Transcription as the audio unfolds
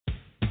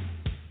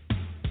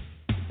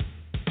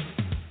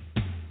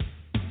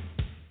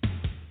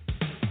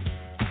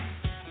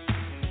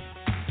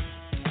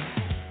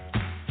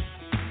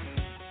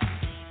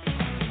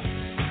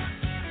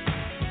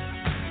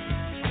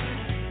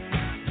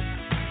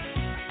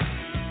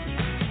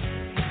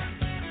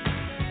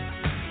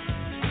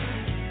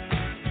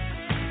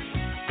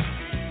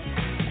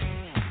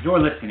You're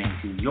listening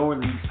to Your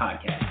League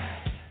Podcast,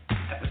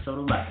 Episode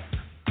 11.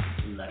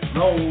 Let's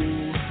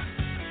roll!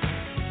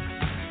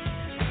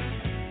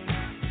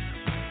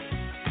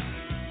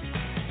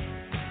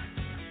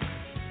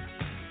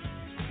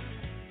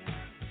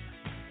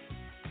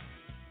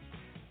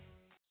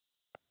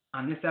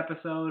 On this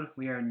episode,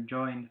 we are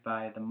joined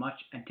by the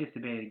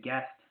much-anticipated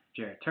guest,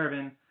 Jared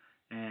Turbin,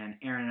 and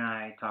Aaron and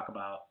I talk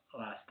about a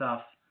lot of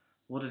stuff.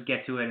 We'll just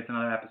get to it. It's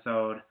another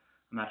episode.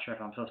 I'm not sure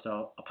if I'm supposed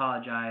to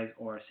apologize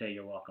or say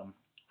you're welcome.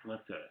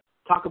 Let's do it.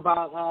 Talk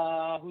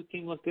about whose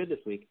team looked good this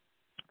week.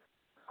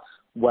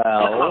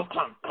 Well,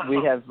 we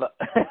have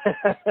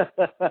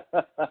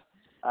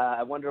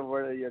I wonder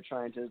where you're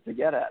trying to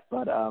get at,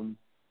 but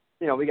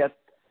we had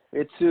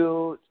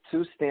two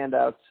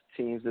standout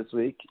teams this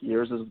week.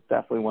 Yours is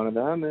definitely one of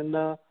them, and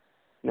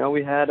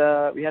we had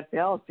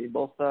Dallas. They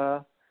both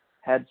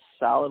had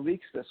solid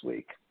weeks this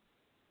week.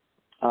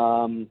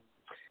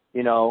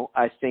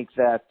 I think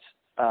that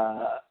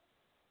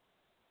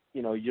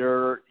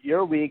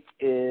your week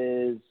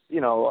is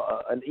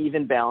an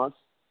even balance.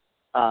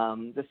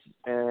 This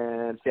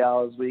and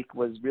Seattle's week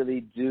was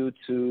really due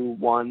to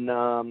one.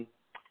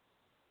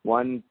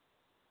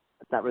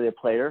 It's not really a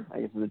player.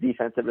 I guess it's the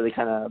defense that really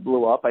kind of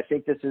blew up. I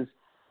think this is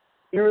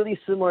eerily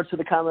similar to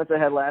the comments I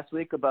had last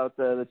week about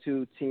the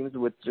two teams,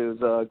 which is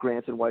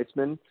Grant and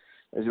Weitzman.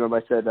 As you remember,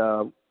 I said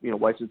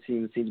Weitzman's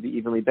team seemed to be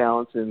evenly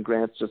balanced, and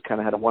Grant's just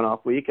kind of had a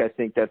one-off week. I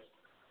think that's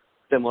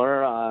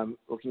similar.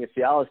 Looking at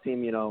Fiala's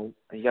team, he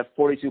got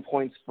 42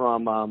 points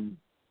from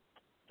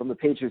the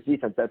Patriots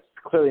defense. That's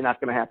clearly not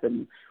going to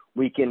happen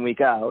week in,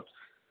 week out.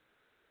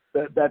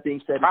 That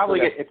being said,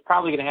 it's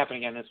probably going to happen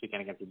again this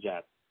weekend against the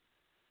Jets.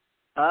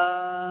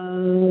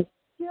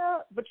 Yeah,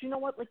 but you know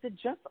what? Like, the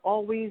Jets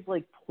always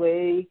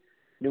play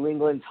New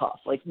England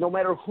tough. Like, no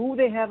matter who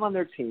they have on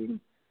their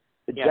team,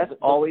 the Jets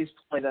always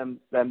play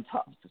them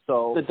tough.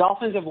 So the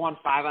Dolphins have won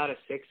 5 out of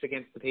 6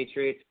 against the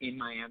Patriots in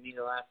Miami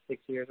the last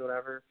 6 years or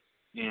whatever.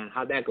 And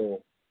how'd that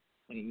go?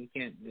 I mean, you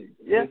can't.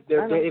 Yeah,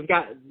 they've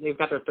got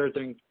their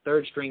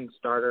third string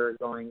starter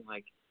going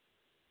like.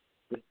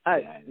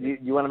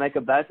 You want to make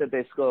a bet that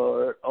they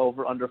score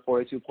under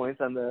 42 points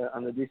on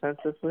the defense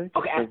this week?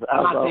 Okay, I'm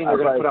not saying they're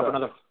going to put up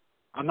another.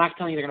 I'm not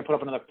telling you they're going to put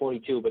up another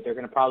 42, but they're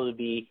going to probably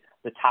be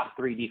the top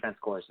 3 defense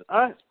scores. All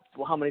right.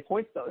 Well, how many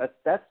points though?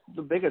 That's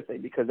the bigger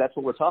thing, because that's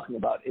what we're talking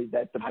about, is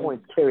that the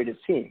points carried his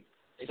team.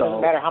 It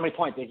doesn't matter how many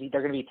points. They're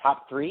going to be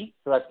top 3,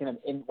 so that's going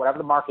to, in whatever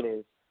the market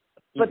is,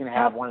 he's going to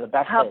have one of the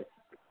best plays.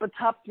 But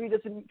top three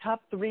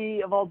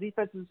of all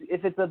defenses,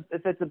 if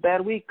it's a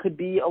bad week, could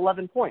be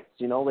 11 points.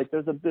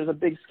 There's a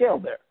big scale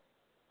there.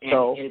 And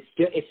so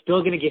it's still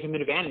going to give him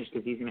an advantage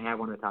because he's going to have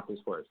one of the top 3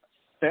 scorers.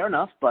 Fair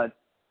enough, but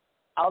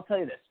I'll tell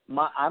you this: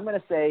 I'm going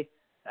to say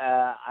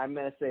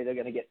they're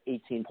going to get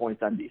 18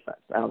 points on defense.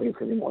 I don't think it's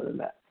going to be more than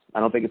that. I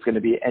don't think it's going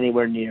to be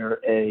anywhere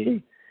near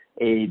a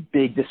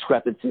big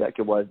discrepancy like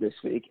it was this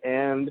week.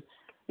 And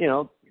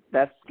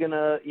that's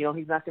gonna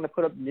he's not going to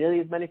put up nearly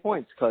as many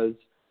points because.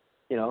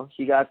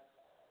 He got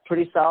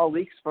pretty solid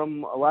weeks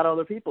from a lot of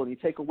other people. You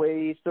take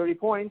away 30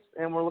 points,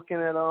 and we're looking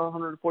at a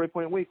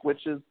 140-point week,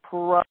 which is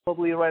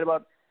probably right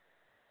about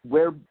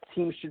where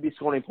teams should be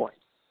scoring points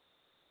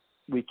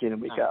week in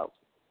and week out.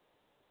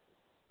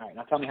 All right,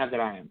 now tell me how good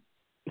I am.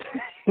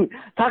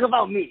 Talk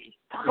about me.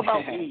 Let's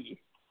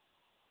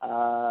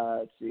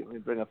see. Let me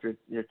bring up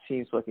your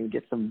team so I can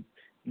get some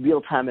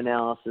real-time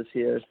analysis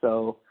here.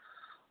 So,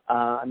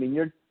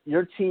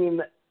 your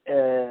team.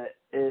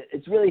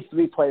 It's really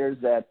 3 players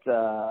that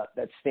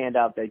stand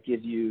out that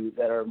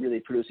are really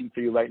producing for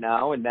you right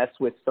now, and that's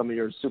with some of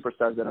your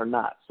superstars that are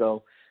not.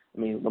 So,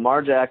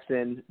 Lamar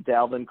Jackson,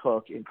 Dalvin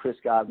Cook, and Chris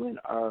Godwin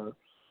are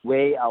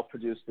way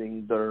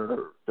outproducing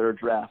their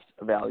draft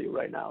value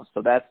right now.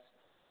 So that's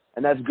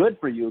good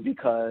for you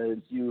because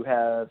you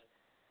have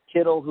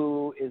Kittle,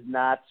 who is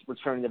not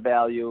returning the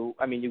value.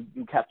 I mean,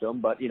 you kept him,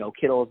 but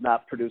Kittle is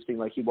not producing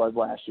like he was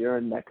last year,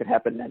 and that could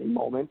happen at any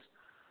moment.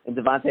 And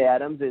Devontae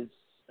Adams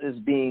is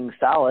being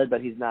solid,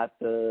 but he's not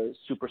the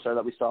superstar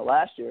that we saw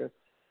last year.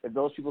 If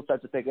those people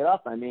start to pick it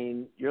up,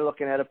 you're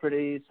looking at a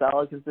pretty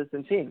solid,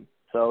 consistent team.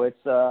 So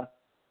it's,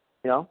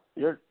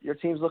 your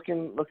team's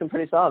looking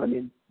pretty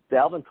solid.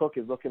 Dalvin Cook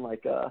is looking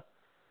like a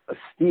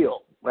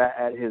steal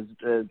at his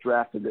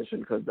draft position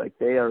because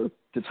they are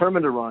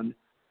determined to run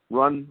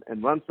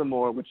some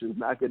more, which is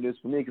not good news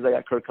for me because I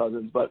got Kirk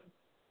Cousins.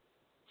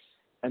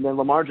 And then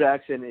Lamar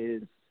Jackson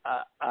is.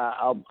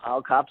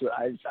 I'll cop to it.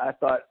 I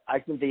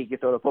didn't think he could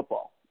throw the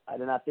football. I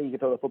did not think he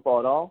could throw the football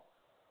at all.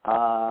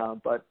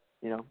 But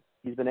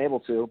he's been able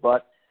to.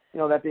 But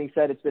that being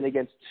said, it's been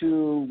against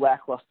 2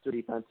 lackluster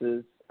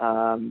defenses,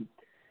 and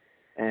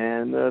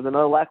there's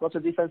another lackluster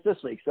defense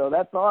this week. So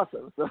that's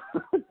awesome. So,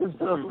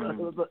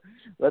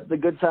 let the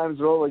good times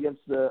roll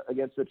against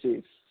the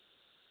Chiefs.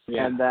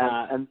 Yeah.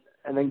 And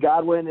then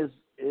Godwin has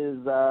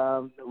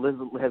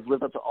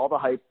lived up to all the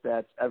hype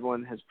that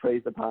everyone has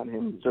praised upon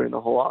him during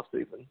the whole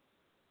offseason.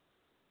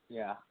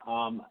 Yeah.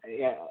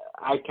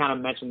 I kind of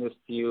mentioned this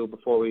to you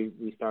before we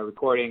started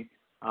recording,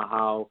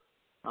 how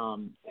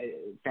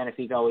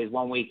Fantasy's always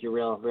 1 week you're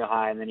real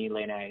high, and then you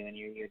lay an egg, and then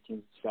your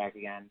team's back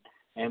again.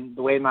 And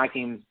the way my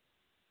team's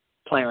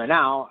playing right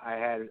now, I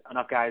had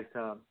enough guys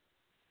to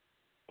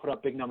put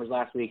up big numbers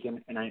last week,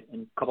 and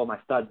a couple of my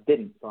studs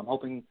didn't. So I'm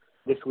hoping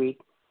this week,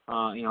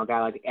 a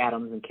guy like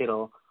Adams and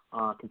Kittle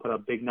can put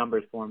up big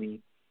numbers for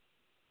me.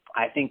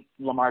 I think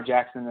Lamar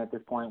Jackson at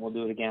this point will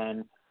do it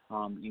again.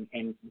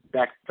 And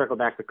circle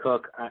back to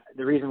Cook.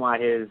 The reason why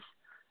his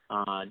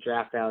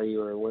draft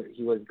value or where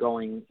he was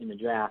going in the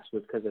drafts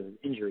was because of his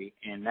injury,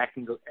 and that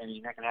can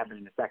happen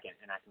in a second,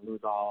 and I can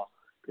lose all.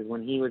 Because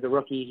when he was a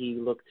rookie, he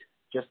looked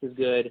just as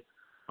good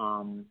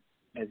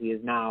as he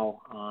is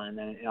now, and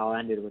then it all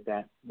ended with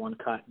that one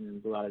cut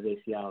and blew out his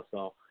ACL.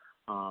 So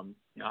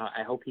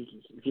I hope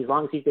as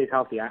long as he stays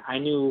healthy. I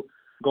knew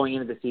going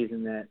into the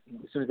season that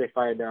as soon as they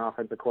fired their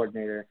offensive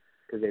coordinator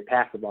because they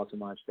passed the ball too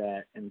much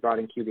and brought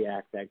in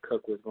Kubiak, that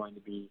Cook was going to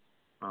be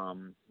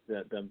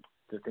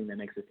the thing that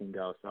makes this team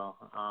go. So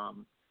I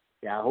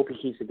hope he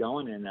keeps it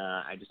going, and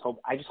I just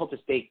hope to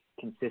stay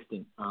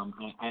consistent.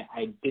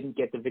 I didn't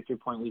get the victory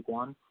point week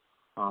 1.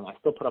 I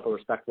still put up a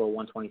respectable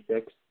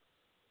 126.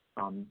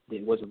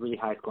 It was a really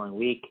high scoring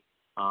week.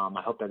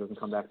 I hope that doesn't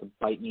come back to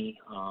bite me,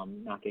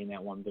 not getting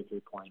that one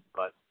victory point.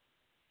 But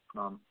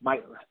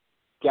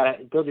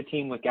gotta build your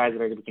team with guys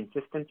that are going to be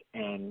consistent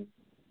and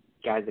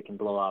guys that can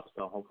blow up.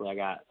 So hopefully I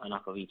got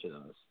enough of each of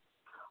those.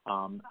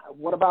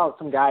 What about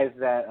some guys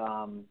that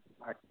are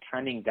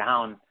trending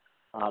down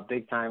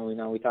big time?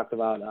 We talked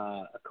about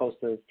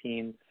Acosta's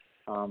team.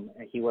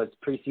 He was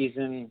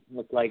preseason,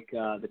 looked like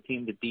the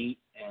team to beat,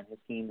 and his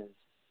team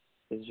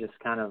is just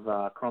kind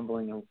of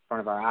crumbling in front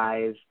of our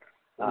eyes.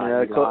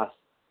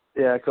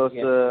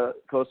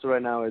 Costa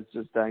right now is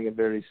just dying a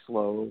very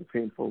slow,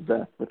 painful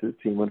death with his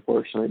team,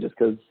 unfortunately, just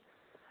because,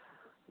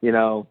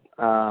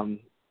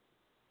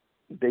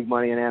 big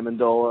money in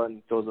Amendola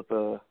and goes up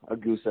a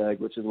goose egg,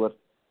 which is what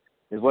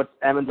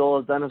Amendola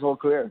has done his whole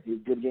career. He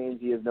has good games,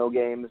 he has no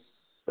games.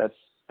 That's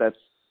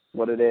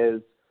what it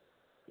is.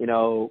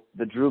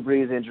 The Drew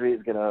Brees injury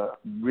is going to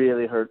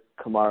really hurt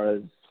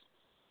Kamara's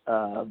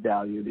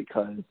value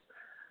because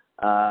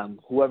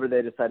whoever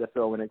they decide to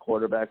throw in at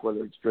quarterback,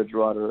 whether it's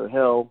Bridgewater or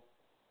Hill,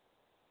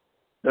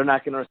 they're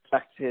not going to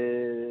respect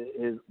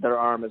their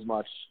arm as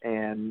much,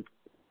 and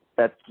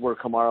that's where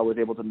Kamara was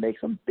able to make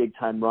some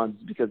big-time runs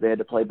because they had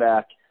to play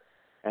back,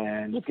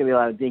 and it's going to be a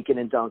lot of dinking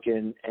and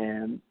dunking,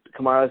 and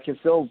Kamara can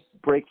still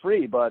break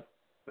free, but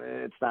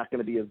it's not going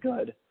to be as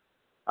good.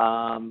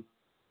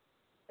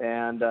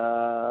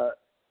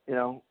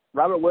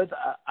 Robert Woods,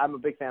 I'm a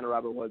big fan of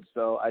Robert Woods,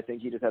 so I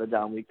think he just had a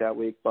down week that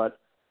week, but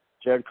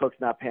Jared Cook's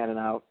not panning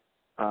out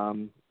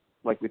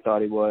like we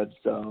thought he would,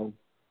 so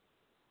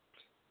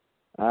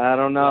I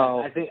don't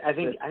know. I think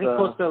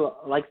Costa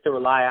likes to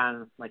rely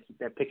on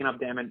they're picking up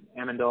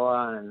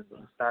Amendola and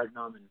starting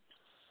them, and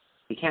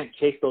you can't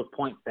chase those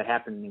points that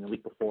happened the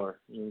week before.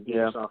 You get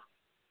yourself,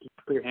 you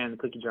put your hand in the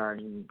cookie jar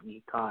and you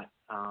get caught.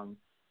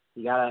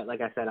 You gotta,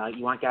 like I said,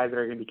 you want guys that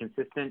are going to be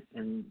consistent,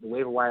 and the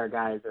waiver wire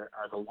guys are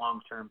the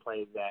long-term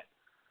plays that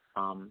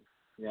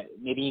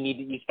maybe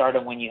you start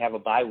them when you have a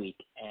bye week,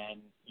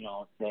 and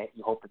that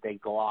you hope that they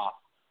go off.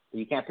 So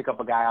you can't pick up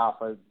a guy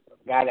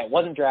that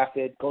wasn't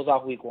drafted, goes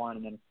off week 1,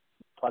 and then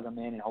plug them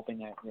in and hoping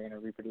that you're going to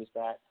reproduce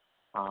that.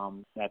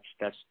 That's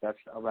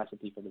a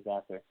recipe for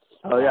disaster.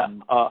 Oh yeah,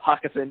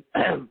 Hockenson.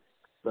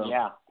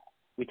 Yeah,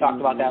 we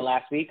talked about that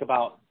last week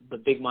about the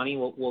big money.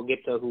 We'll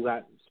get to who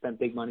spent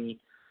big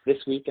money this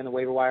week in the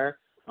waiver wire.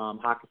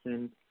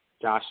 Hockenson,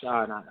 Josh,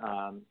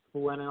 who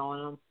went in all of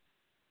them?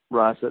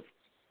 Rossett.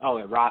 Oh,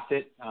 yeah,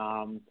 Rossett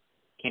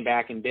came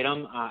back and bit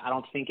him. I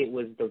don't think it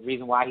was the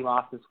reason why he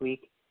lost this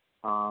week.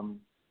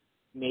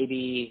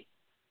 Maybe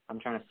I'm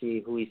trying to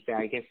see who he said.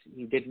 I guess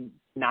he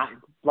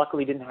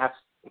luckily didn't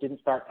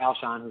start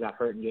Alshon, who got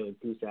hurt and gave a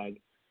goose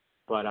egg.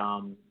 But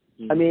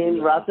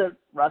Rossett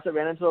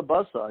ran into a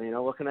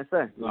buzzsaw. What can I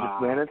say? He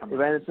just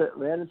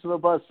ran into a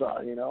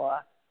buzzsaw.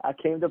 I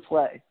came to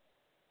play.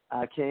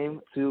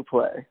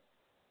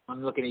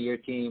 I'm looking at your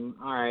team.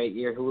 All right,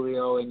 your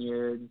Julio and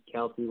your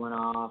Kelsey went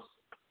off.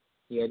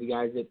 You had the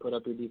guys that put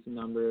up your decent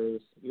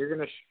numbers. You're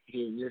gonna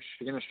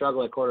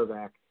struggle at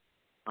quarterback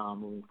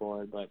moving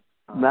forward, but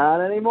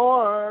not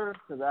anymore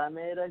because I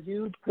made a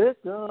huge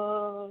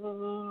pickup.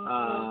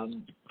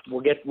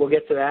 We'll get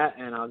to that,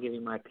 and I'll give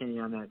you my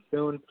opinion on that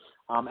soon.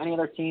 Any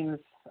other teams?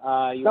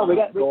 We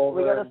got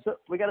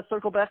to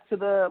circle back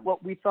to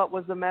what we thought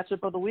was the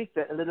matchup of the week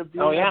that ended up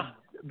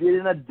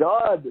being a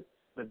dud.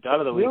 The dud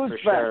of the week for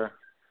sure.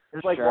 It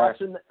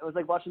was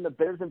like watching the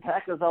Bears and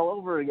Packers all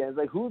over again. It's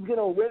like, who's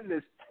gonna win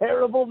this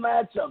terrible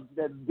matchup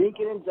that's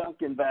dinking and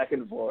dunking back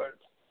and forth?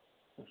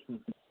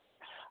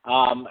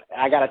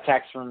 I got a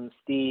text from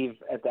Steve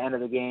at the end of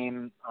the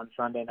game on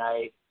Sunday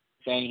night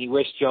saying he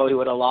wished Joey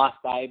would have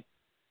lost by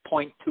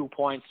 0.2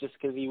 points just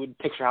because he would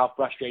picture how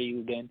frustrated he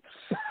would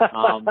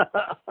have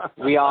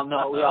been. We all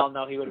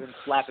know he would have been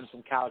slapping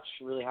some couch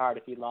really hard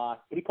if he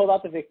lost, but he pulled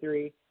out the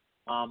victory,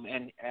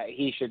 and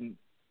he shouldn't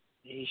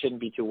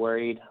be too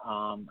worried.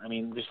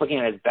 Just looking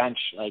at his bench,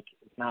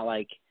 it's not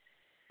like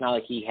not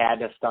like he had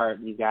to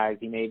start these guys.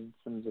 He made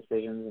some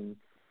decisions, and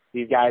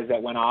these guys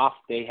that went off,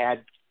 they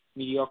had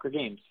mediocre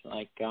games.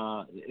 Like,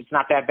 it's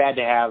not that bad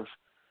to have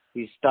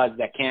these studs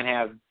that can't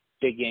have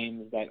big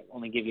games that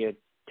only give you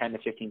 10 to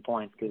 15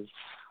 points, because,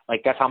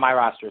 like, that's how my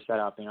roster is set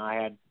up. You know, I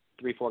had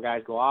 3-4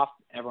 guys go off.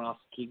 Everyone else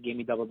gave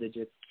me double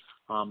digits.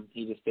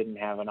 He just didn't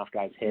have enough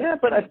guys hit. Yeah,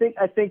 but I think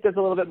there's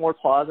a little bit more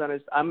pause on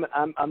his. I'm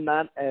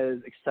not as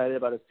excited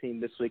about his team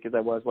this week as I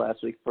was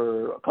last week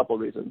for a couple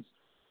of reasons.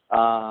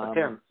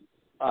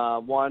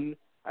 One,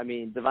 I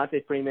mean,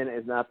 Devontae Freeman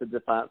is not the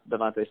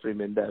Devontae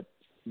Freeman that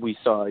we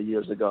saw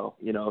years ago.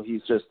 You know,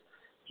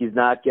 he's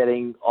not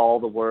getting all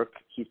the work.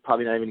 He's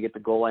probably not even going to get the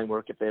goal line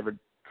work if they ever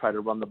try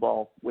to run the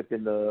ball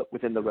within the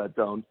red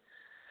zone.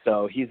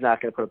 So he's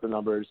not going to put up the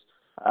numbers.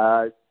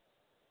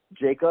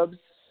 Jacobs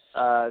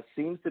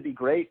seems to be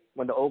great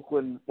when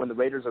the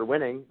Raiders are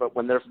winning, but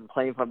when they're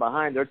playing from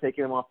behind, they're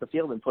taking him off the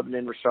field and putting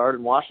in Rashard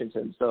and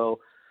Washington. So,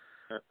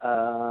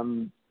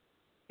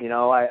 you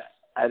know,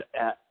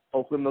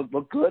 Oakland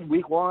looked good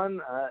week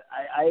one.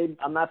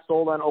 I'm not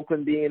sold on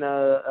Oakland being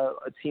a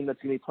team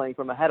that's going to be playing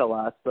from ahead a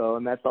lot. So,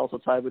 and that's also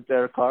tied with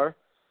Derek Carr.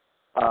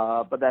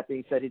 But that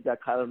being said, he's got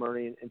Kyler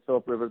Murray and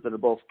Phillip Rivers that are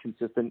both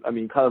consistent. I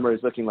mean, Kyler Murray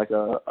is looking like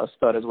a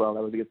stud as well.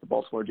 That was against the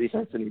Baltimore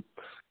defense, and he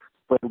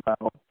played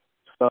well.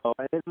 So,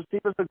 and his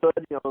receivers are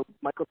good. You know,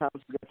 Michael Thomas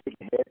is going to take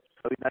a hit,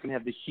 so he's not going to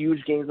have the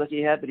huge games like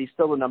he had, but he's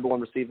still the number one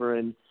receiver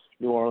in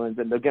New Orleans,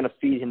 and they're going to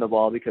feed him the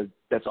ball because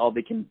that's all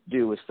they can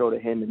do is throw to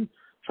him and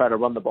try to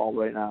run the ball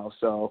right now.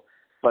 So,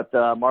 but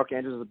Mark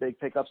Andrews is a big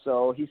pickup,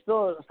 so he's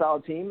still a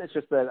solid team. It's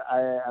just that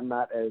I'm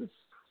not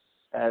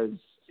as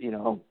you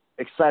know,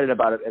 excited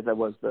about it as I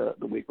was the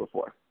week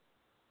before.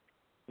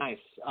 Nice.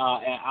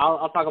 And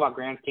I'll talk about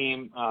Graham's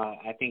team.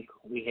 I think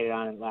we hit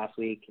on it last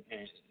week,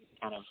 and it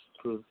kind of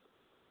proved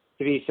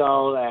to be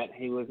so that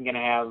he wasn't going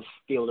to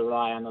be able to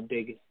rely on the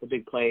big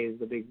plays,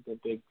 the big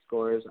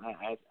scores.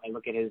 I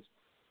look at his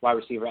wide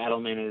receiver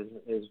Edelman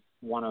is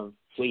one of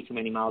way too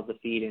many mouths to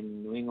feed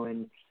in New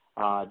England.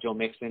 Joe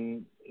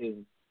Mixon has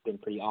been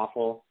pretty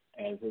awful,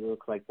 as it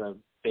looks like the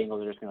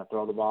Bengals are just going to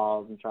throw the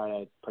balls and try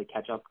to play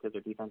catch up because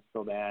their defense is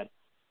so bad.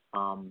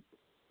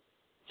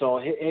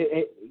 So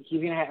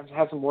he's going to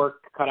have some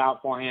work cut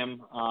out for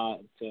him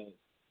to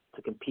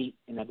compete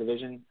in that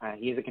division.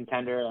 He is a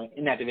contender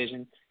in that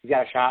division. He's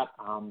got a shot,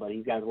 but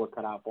he's got his work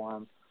cut out for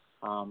him.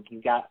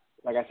 He's got,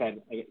 like I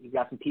said, he's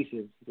got some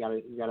pieces.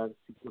 He's got to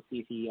see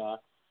if he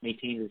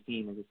maintains his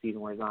team as the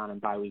season wears on and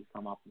bye weeks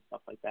come up and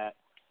stuff like that.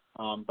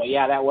 But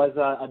yeah, that was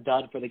a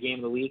dud for the game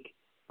of the week,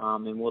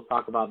 and we'll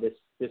talk about this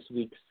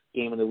week's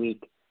game of the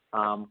week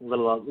a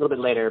little bit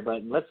later.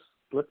 But let's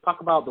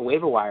talk about the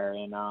waiver wire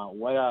and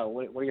what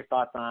are your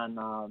thoughts on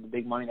the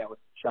big money that was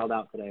shelled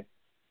out today?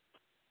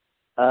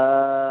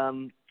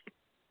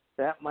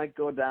 That might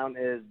go down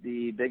as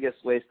the biggest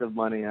waste of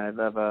money I've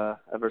ever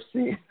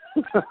seen.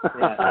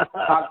 Yeah.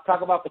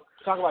 Talk about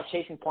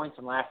chasing points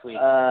from last week.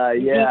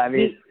 I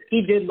mean,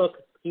 he did look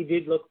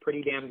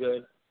pretty damn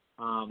good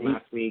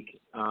last week.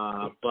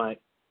 But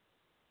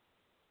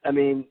I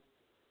mean,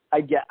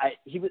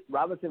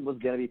 Robinson was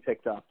going to be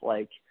picked up.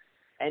 Like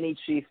any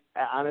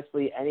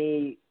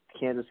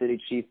Kansas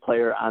City Chief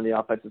player on the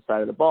offensive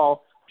side of the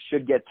ball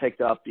should get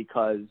picked up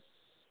because,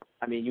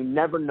 I mean, you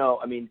never know.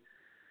 I mean,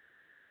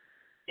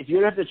 if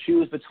you have to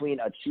choose between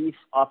a Chief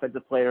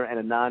offensive player and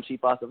a non-Chief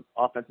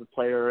offensive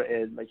player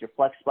in like your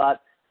flex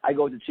spot, I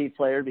go with the Chief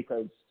player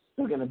because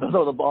they're going to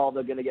throw the ball,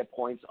 they're going to get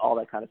points, all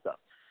that kind of stuff.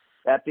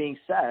 That being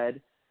said,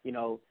 you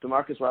know,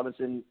 Demarcus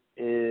Robinson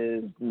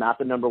is not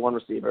the number one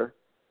receiver,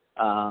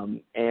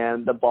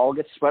 and the ball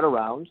gets spread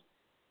around,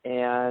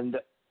 and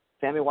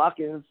Sammy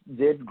Watkins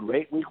did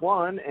great week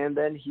one, and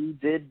then he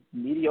did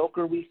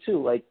mediocre week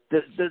two. Like,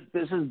 this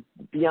is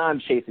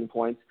beyond chasing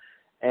points.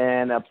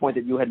 And a point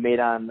that you had made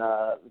on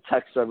the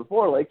text right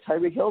before, like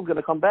Tyreek Hill is going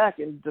to come back,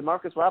 and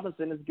Demarcus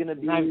Robinson is going to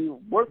be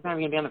worth. He's not even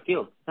going to be on the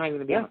field. He's not even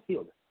going to be on the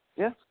field.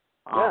 Yeah.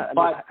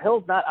 But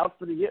Hill's not out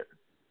for the year.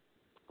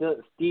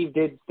 Steve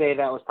did say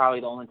that was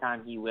probably the only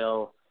time he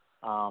will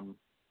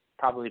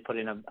probably put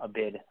in a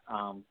bid.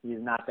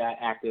 He's not that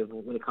active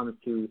when it comes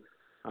to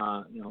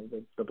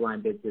the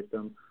blind bid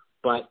system.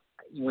 But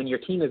when your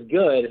team is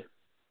good,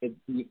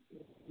 you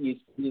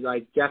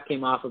like Jeff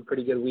came off a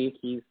pretty good week.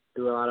 He's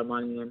threw a lot of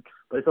money in,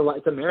 but it's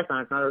a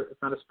marathon.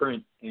 It's not a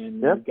sprint,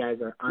 and these guys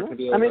aren't going to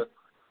be able to.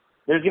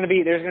 There's going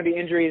to be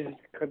injuries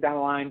down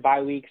the line,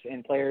 bye weeks,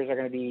 and players are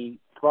going to be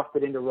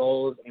thrusted into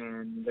roles,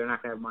 and they're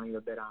not going to have money to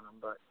bid on them.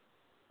 But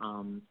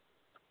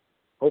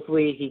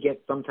hopefully he gets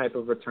some type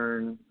of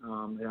return. I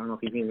don't know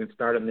if he's even going to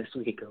start him this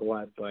week or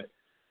what, but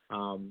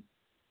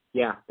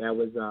yeah, that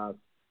was.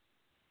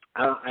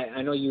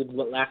 I know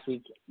last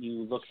week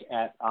you looked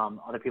at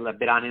other people that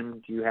bid on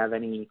him. Do you have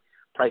any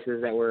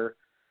prices that were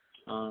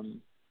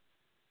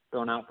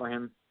thrown out for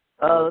him?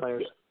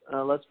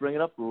 Let's bring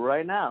it up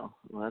right now.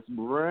 Let's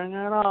bring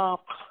it up. All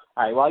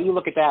right, while you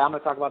look at that, I'm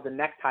going to talk about the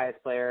next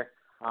highest player,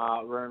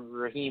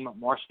 Raheem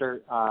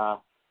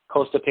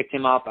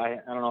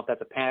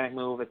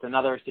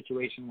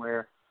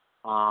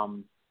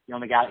you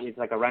only got it's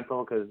like a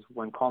rental because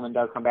when Coleman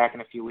does come back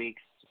in a few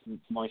weeks,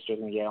 Moister's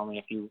going to get only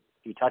a few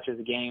touches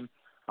a game.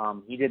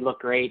 He did look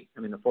great. I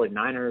mean, the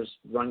 49ers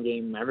run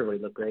game, everybody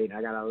looked great.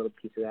 I got a little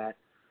piece of that.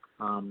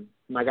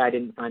 My guy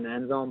didn't find the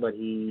end zone, but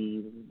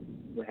he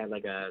had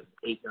like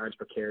 8 yards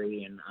per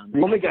carry. And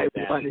the only guy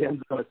who find the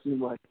end zone, it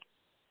seemed like.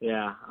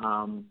 Yeah.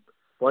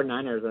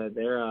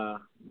 49ers,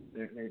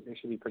 they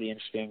should be pretty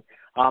interesting.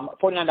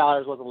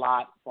 $49 was a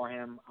lot for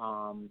him.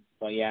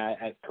 But yeah,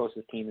 as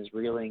Costa's team is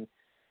reeling,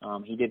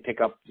 he did pick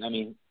up. I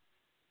mean,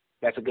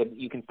 that's a good.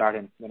 You can start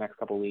him the next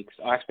couple of weeks.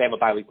 Actually, they have a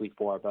bye week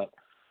 4, but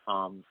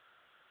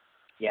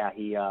yeah,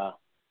 he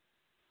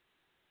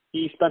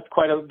spent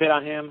quite a bit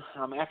on him.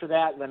 After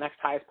that, the next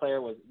highest player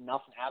was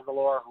Nelson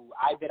Aguilar, who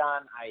I bid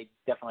on. I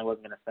definitely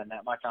wasn't going to spend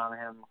that much on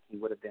him. He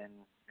would have been,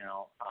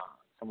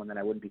 someone that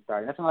I wouldn't be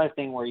starting. That's another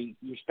thing where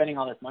you're spending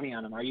all this money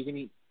on him. Are you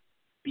going to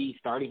be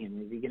starting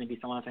him? Is he going to be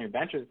someone else on your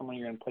bench, or is someone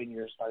you're going to put in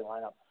your starting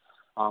lineup?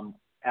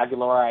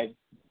 Aguilar,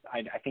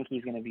 I think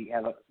he's going to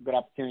have a good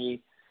opportunity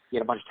to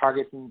get a bunch of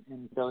targets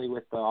in Philly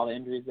with all the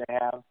injuries they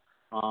have.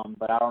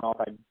 But I don't know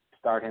if I'd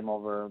start him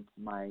over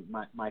my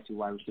 2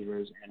 wide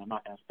receivers, and I'm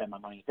not going to spend my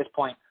money at this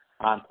point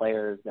on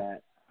players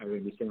that are going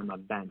to be sitting on the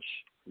bench.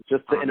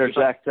 Just to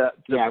interject,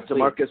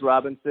 Demarcus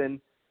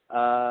Robinson,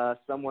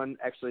 someone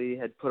actually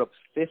had put up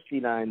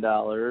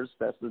 $59.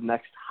 That's the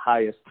next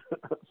highest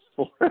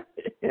for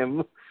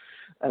him.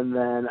 And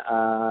then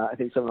I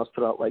think someone else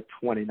put out like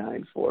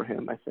 $29 for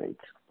him. I think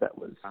that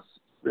was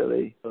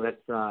really. So that's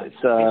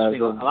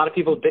interesting. A lot of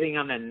people bidding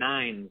on that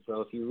 9. So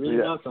if you really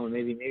know someone,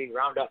 maybe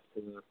round up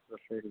to the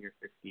 30 or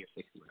 50 or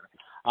 60,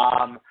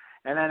 whatever.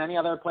 And then any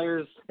other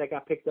players that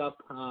got picked up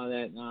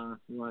that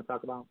you want to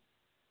talk about?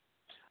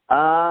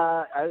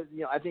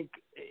 I think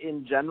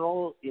in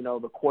general,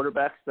 the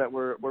quarterbacks that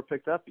were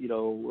picked up,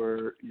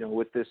 were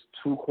with this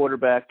 2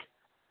 quarterback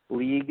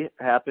league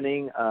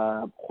happening,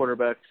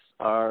 quarterbacks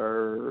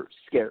are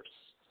scarce.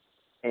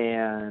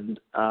 And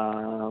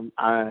I'm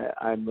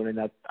learning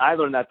that. I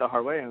learned that the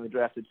hard way. I only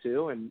drafted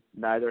 2, and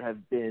neither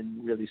have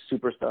been really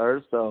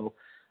superstars. So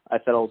I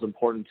felt it was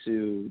important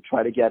to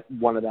try to get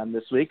one of them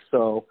this week.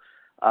 So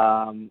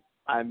I'm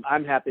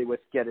happy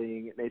with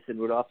getting Mason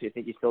Rudolph. I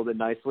think he filled in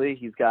nicely.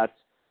 He's got,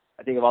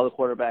 I think, of all the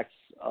quarterbacks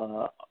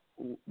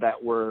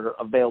that were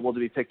available to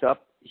be picked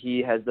up,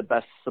 he has the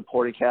best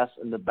supporting cast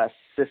and the best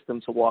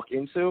system to walk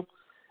into.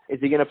 Is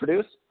he going to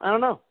produce? I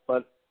don't know.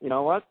 But you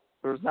know what?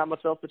 There's not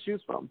much else to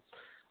choose from.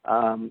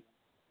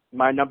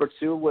 My number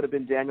 2 would have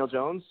been Daniel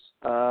Jones,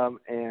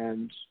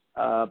 and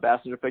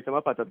Bassinger picked him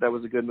up. I thought that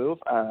was a good move.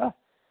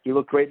 He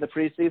looked great in the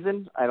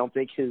preseason. I don't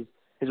think his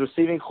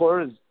receiving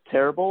core is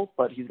terrible,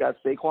 but he's got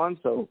Saquon,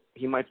 so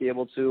he might be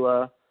able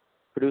to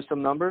produce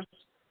some numbers.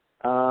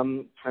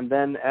 And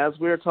then as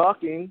we were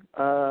talking,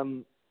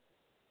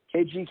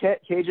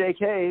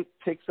 KJK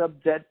picks up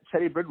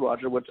Teddy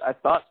Bridgewater, which I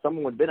thought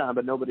someone would bid on,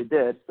 but nobody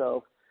did.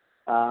 So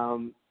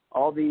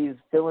all these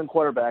fill-in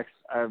quarterbacks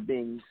are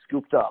being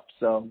scooped up.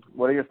 So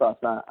what are your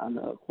thoughts on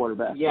the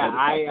quarterback? Yeah,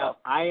 I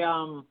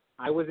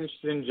was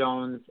interested in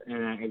Jones,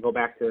 and I go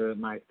back to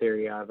my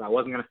theory of I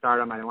wasn't going to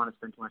start him. I didn't want to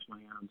spend too much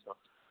money on him, so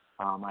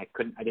I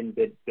didn't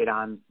bid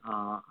on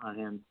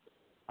him.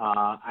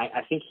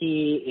 I think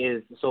he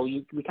is. So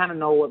we kind of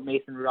know what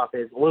Mason Rudolph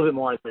is a little bit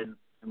more than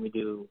we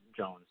do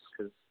Jones,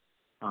 because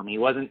he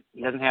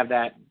doesn't have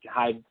that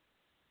high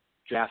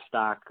draft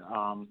stock.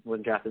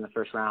 Wasn't drafted in the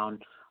first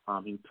round.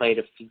 He played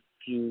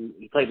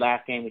he played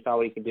last game. We saw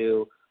what he could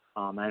do.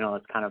 I know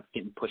it's kind of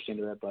getting pushed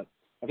into it, but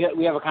I feel like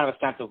we have a kind of a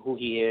sense of who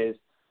he is.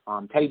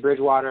 Teddy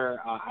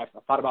Bridgewater, I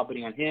thought about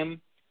bidding on him,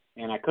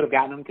 and I could have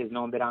gotten him because no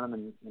one bid on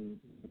him, and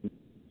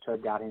so I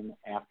got him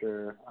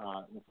after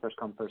the first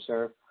come first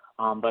serve.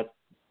 But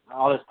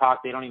all this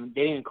talk, they didn't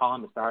even call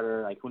him a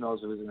starter. Like, who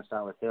knows who's going to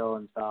start with Hill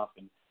and stuff.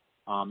 And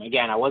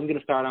again, I wasn't going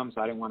to start him, so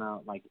I didn't want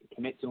to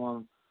commit to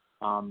him.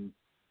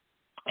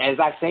 As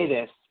I say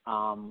this,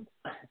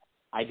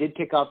 I did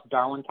pick up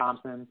Darwin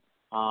Thompson,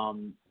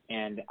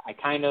 and I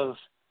kind of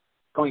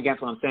going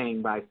against what I'm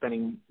saying by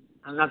spending.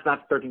 And that's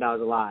not $13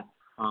 a lot,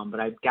 but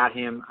I got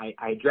him.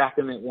 I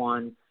drafted him at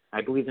 1.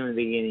 I believed him at the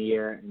beginning of the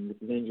year, and with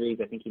his injuries,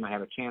 I think he might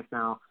have a chance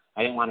now.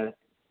 I didn't want to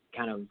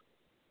kind of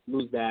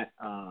lose that,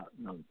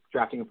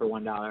 drafting him for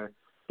 $1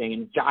 thing.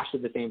 And Josh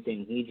did the same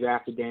thing. He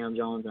drafted Daniel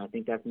Jones, and I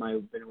think that's might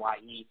have been why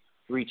he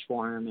reached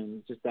for him.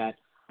 And just that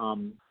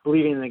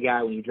believing in the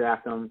guy when you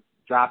draft him,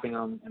 dropping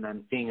him, and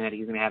then seeing that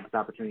he's going to have this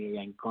opportunity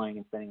again, going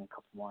and spending a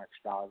couple more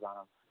extra dollars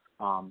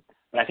on him.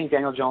 But I think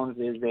Daniel Jones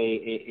is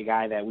a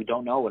guy that we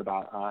don't know what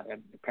about.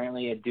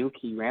 Apparently at Duke,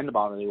 he ran the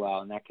ball really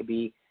well, and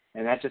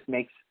that just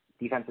makes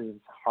defenses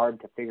hard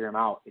to figure him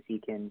out if he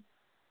can,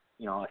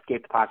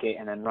 escape the pocket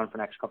and then run for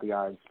an extra couple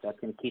yards. That's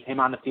going to keep him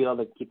on the field,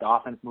 to keep the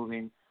offense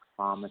moving.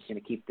 It's going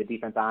to keep the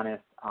defense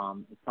honest.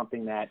 It's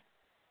something that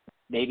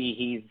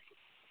maybe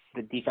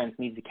the defense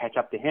needs to catch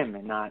up to him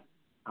and not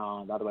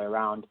the other way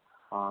around.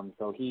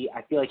 So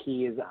I feel like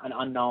he is an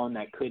unknown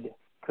that could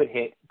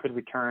hit, could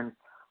return,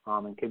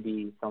 and could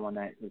be someone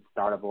that is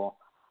startable.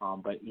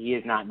 But he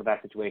is not in the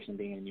best situation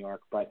being in New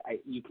York. But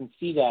you can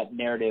see that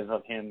narrative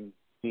of him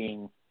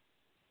being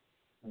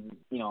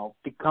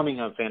becoming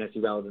a fantasy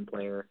relevant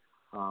player.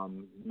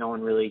 No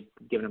one really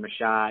giving him a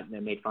shot, and they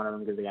made fun of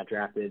him because they got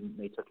drafted and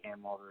they took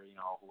him over,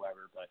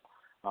 whoever. But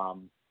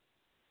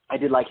I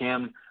did like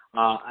him.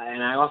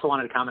 And I also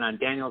wanted to comment on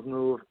Daniel's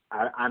move.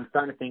 I'm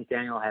starting to think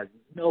Daniel has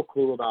no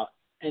clue about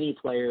any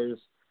players,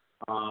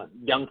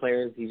 young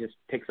players. He just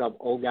picks up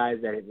old guys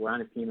that were on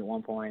his team at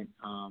one point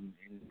and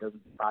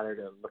doesn't bother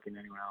to look at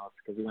anyone else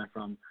because he went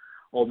from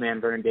old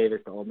man Vernon Davis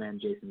to old man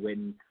Jason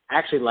Witten. I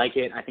actually like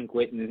it. I think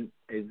Witten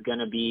is going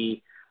to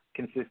be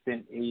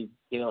consistent.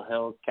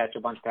 He'll catch a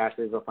bunch of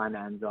passes. He'll find the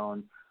end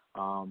zone.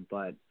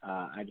 But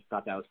I just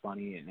thought that was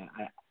funny. And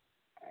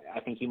I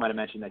think he might have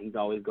mentioned that he's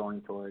always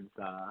going towards,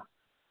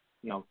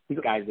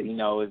 guys that he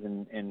knows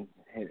and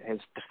is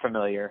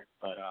familiar.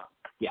 But,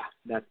 yeah,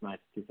 that's my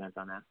 2 cents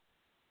on that.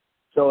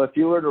 So if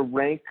you were to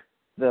rank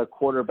the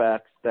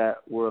quarterbacks that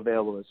were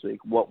available this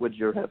week, what would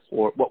your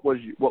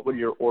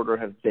order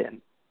have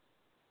been?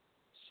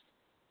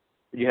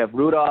 You have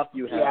Rudolph,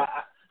 you have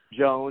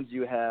Jones,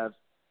 you have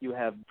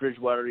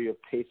Bridgewater, you have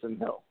Taysom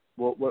Hill.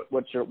 What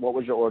was your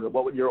order?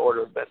 What would your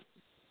order have been?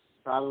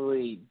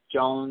 Probably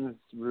Jones,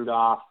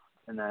 Rudolph,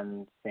 and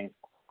then Saints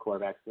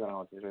quarterbacks. I don't know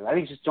what this is. I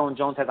think just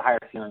Jones has a higher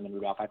ceiling than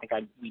Rudolph. I think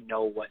we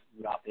know what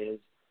Rudolph is.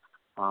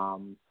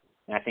 And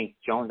I think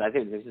Jones,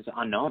 this is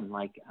unknown.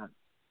 Like,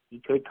 he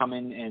could come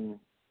in and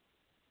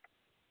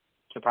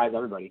surprise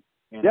everybody.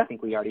 And I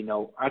think we already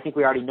know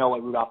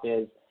what Rudolph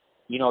is.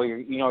 You know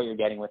what you're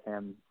getting with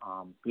him.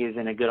 He is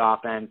in a good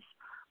offense,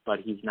 but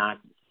he's not.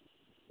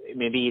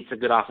 Maybe it's a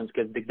good offense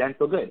because Big Ben's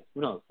still good.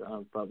 Who knows?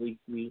 But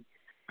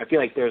I feel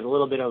like there's a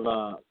little bit of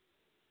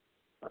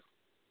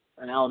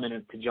an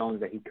element to Jones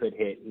that he could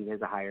hit. He has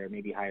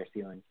maybe higher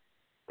ceiling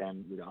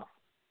than Rudolph.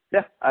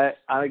 Yeah, I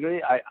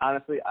agree.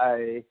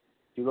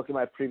 If you look at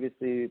my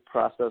previously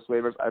processed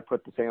waivers, I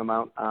put the same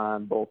amount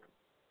on both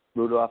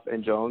Rudolph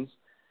and Jones.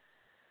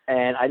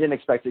 And I didn't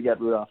expect to get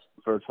Rudolph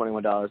for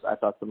 $21. I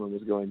thought someone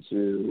was going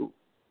to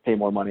pay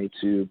more money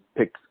to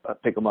pick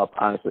him up,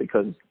 honestly,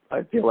 because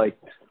I feel like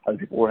other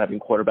people were having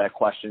quarterback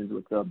questions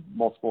with the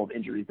multiple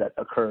injuries that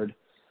occurred.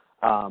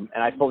 And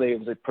I fully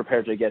was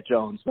prepared to get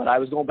Jones. But I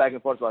was going back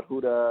and forth about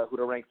who to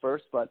rank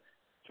first. But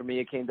for me,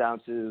 it came down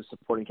to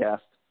supporting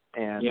cast.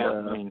 And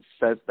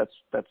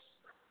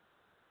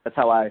that's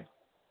how I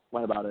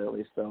went about it, at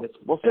least. So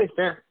we'll see.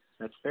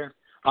 That's fair.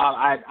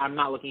 I'm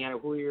not looking at it.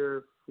 Who are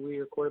your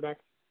quarterbacks?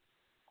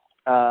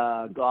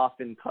 Goff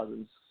and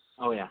Cousins.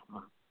 Oh yeah,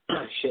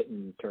 shit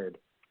and turd.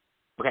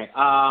 Okay.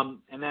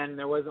 And then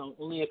there was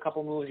only a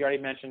couple moves. You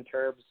already mentioned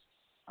Turb's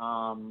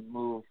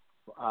move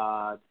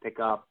to pick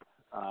up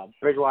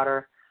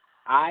Bridgewater.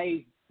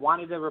 I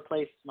wanted to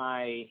replace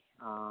my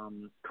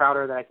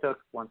Crowder that I took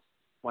once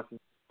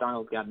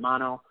Donald got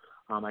mono.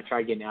 I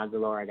tried getting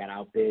Aguilar. I got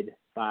outbid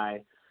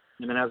by.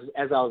 And then as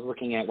I was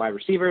looking at wide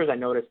receivers, I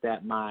noticed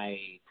that my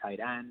tight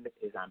end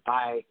is on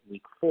bye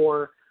week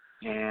 4,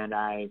 and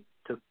I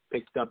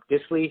picked up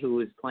Disley, who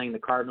is playing the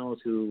Cardinals,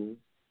 who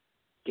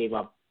gave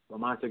up a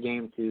monster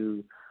game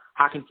to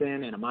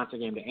Hockenson and a monster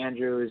game to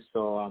Andrews.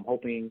 So I'm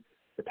hoping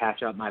to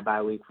patch up my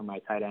bye week for my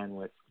tight end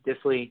with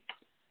Disley.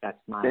 That's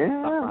my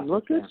Damn,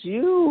 look at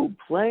you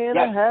playing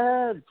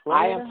ahead.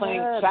 I am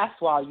playing chess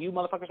while you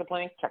motherfuckers are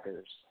playing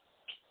checkers.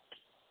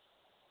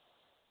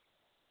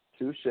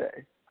 Touche.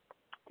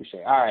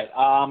 All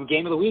right.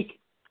 Game of the week.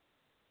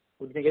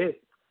 Who do you think it is?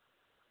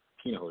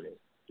 You know who it is.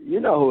 You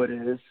know who it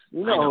is.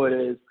 You know who it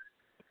is.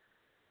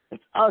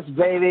 It's us,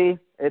 baby.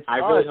 It's I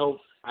us.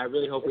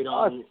 really hope we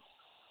don't.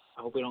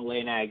 I hope we don't lay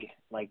an egg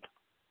like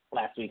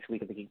last week's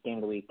week of the game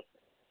of the week.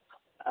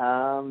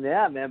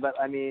 Yeah, man. But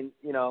I mean,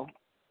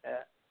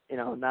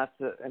 not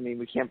to. I mean,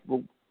 we can't.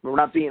 We're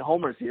not being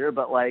homers here,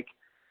 but like,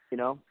 you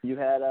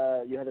had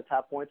the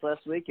top points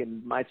last week,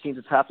 and my team's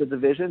atop the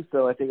division.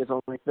 So I think it's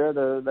only fair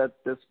that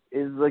this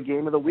is the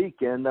game of the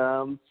week, and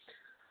I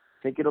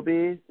think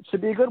it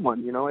should be a good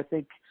one. I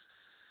think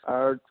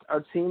our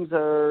teams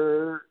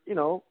are,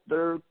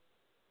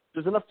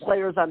 there's enough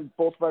players on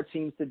both of our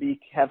teams to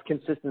have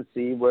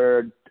consistency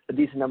where a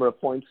decent number of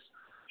points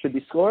should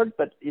be scored.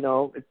 But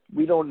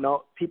we don't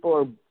know. People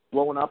are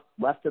blowing up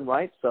left and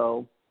right,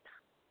 so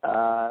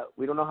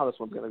we don't know how this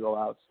one's going to go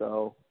out.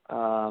 So.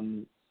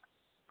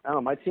 I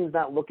don't know. My team's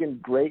not looking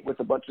great with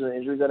a bunch of the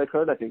injuries that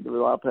occurred. I think there were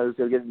a lot of players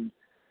that are getting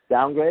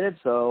downgraded,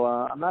 so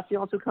I'm not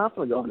feeling too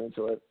confident going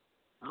into it.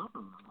 Oh.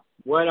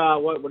 What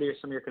are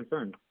some of your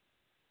concerns?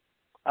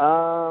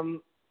 I'll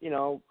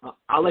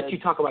let you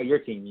talk about your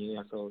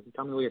team. So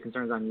tell me what your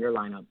concerns on your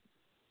lineup.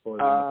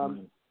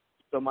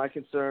 So my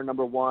concern,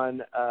 number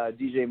one,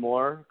 DJ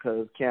Moore,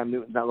 because Cam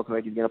Newton's not looking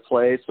like he's going to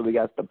play, so we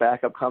got the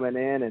backup coming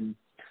in, and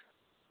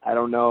I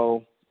don't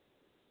know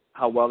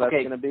how well that's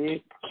going to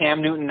be.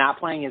 Cam Newton not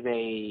playing is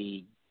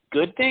a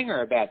good thing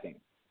or a bad thing?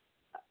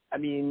 I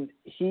mean,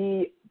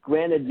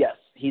 granted, yes,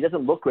 he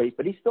doesn't look great,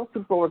 but he still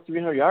threw for over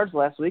 300 yards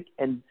last week,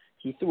 and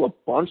he threw a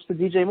bunch to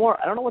DJ Moore.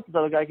 I don't know what this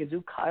other guy can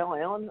do. Kyle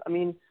Allen, I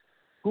mean,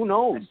 who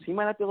knows? He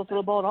might not be able to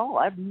throw the ball at all.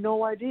 I have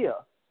no idea.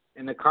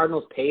 And the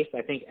Cardinals' pace,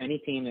 I think any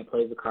team that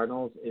plays the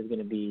Cardinals is going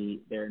to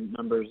be, their offensive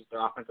numbers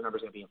are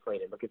going to be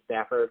inflated. Look at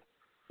Stafford.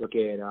 Look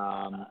at,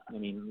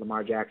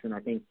 Lamar Jackson. I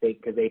think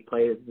because they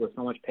play with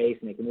so much pace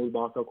and they can move the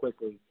ball so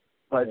quickly.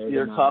 But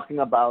you're talking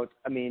about,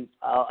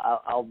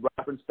 I'll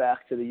reference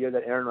back to the year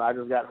that Aaron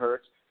Rodgers got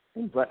hurt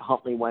and Brett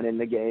Hundley went in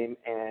the game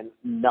and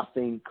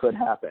nothing could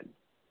happen.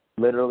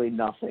 Literally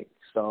nothing.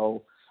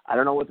 So I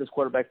don't know what this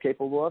quarterback's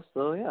capable of.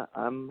 So, yeah,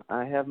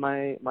 I have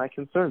my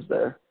concerns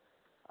there.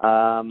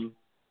 And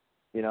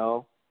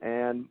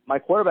my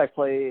quarterback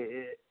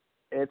play,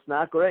 it's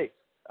not great.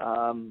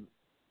 My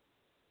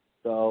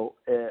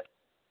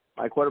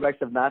quarterbacks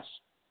have not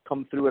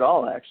come through at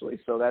all, actually.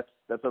 So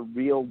that's a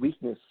real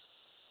weakness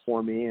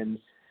for me. And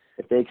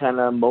if they kind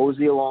of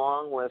mosey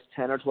along with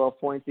 10 or 12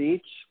 points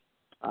each,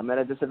 I'm at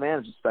a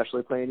disadvantage,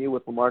 especially playing you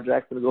with Lamar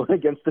Jackson going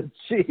against the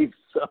Chiefs.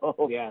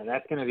 So yeah,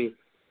 that's going to be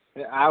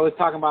 – I was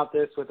talking about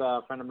this with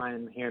a friend of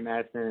mine here in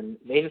Madison, and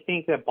they just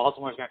think that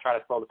Baltimore's going to try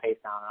to slow the pace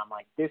down. And I'm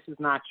like, this is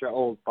not your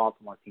old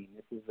Baltimore team.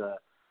 This is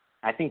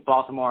I think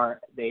Baltimore,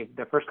 their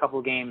first couple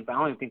of games, I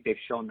don't even think they've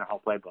shown their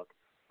whole playbook.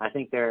 I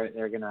think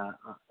they're gonna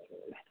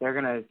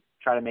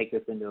try to make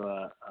this into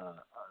a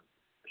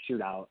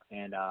shootout,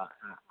 and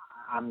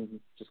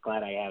I'm just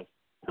glad I have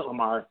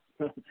Lamar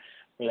for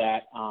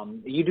that.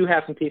 You do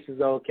have some pieces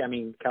though. I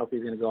mean,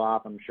 Kelsey's gonna go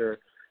off. I'm sure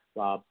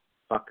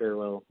Bucker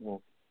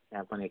will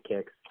have plenty of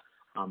kicks.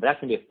 But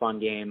that's gonna be a fun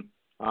game.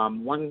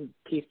 One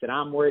piece that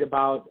I'm worried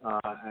about,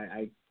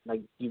 I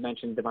like you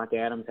mentioned, Devontae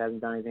Adams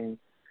hasn't done anything.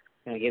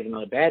 And it gives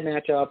another bad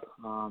matchup.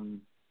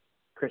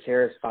 Chris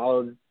Harris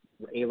followed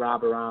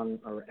A-Rob around,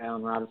 or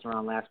Allen Robinson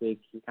around last week.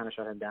 He kind of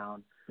shut him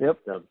down. Yep.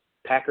 The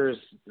Packers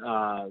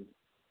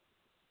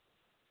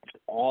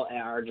all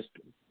are just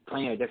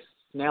playing at a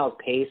snail's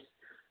pace.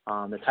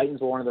 The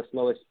Titans were one of the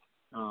slowest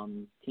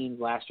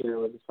teams last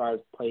year as far as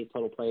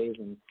total plays,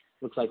 and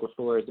looks like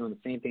LaFleur is doing the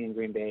same thing in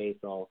Green Bay.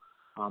 So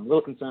I'm a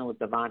little concerned with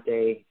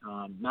Devontae,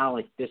 not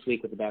only this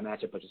week with the bad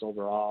matchup, but just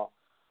overall.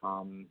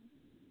 And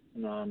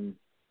then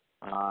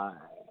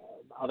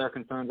other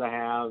concerns I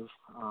have,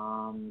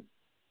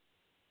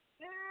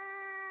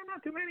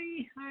 not too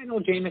many. I know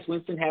Jameis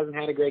Winston hasn't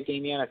had a great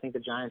game yet. I think the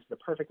Giants are the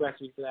perfect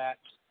recipe for that.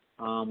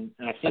 And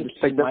I think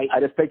I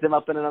just picked him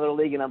up in another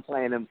league and I'm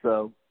playing him.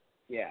 So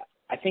yeah,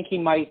 I think he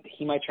might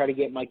try to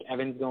get Mike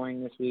Evans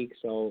going this week.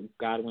 So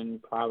Godwin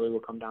probably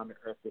will come down to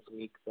earth this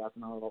week. So that's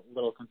another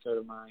little concern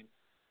of mine.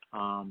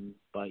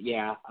 But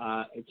yeah,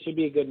 it should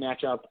be a good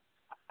matchup.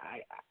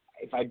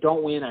 If I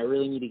don't win, I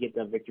really need to get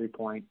the victory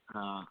point.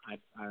 I'm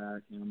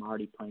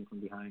already playing from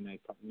behind. I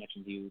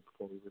mentioned to you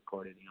before we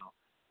recorded.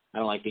 I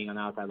don't like being on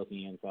the outside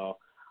looking in. So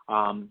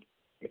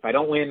if I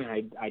don't win,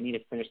 I need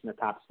to finish in the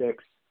top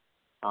 6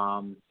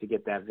 to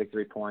get that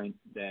victory point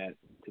to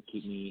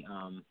keep me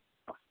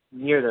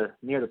near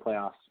the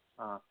playoffs,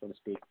 so to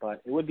speak.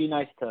 But it would be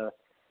nice to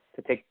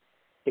take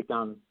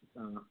down.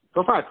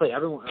 So far, I played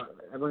everyone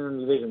in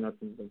the division. That's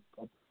the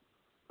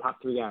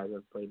top 3 guys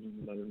I've played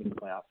in the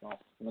playoffs. So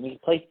let me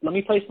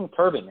play some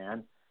Turbin,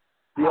 man.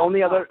 The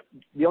only other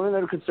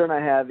concern I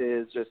have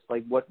is just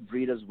like what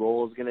Breida's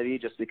role is going to be,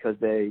 just because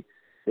they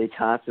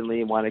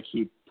constantly want to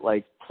keep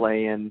like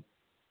playing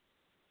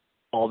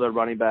all their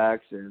running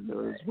backs, and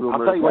there's rumors.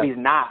 I'll tell you what he's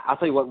not. I'll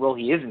tell you what role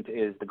he isn't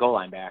is the goal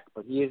line back,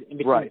 but he is in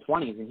between the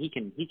 20s, and he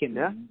can.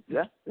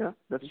 Yeah,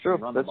 that's true.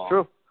 That's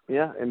true.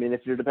 Yeah, I mean,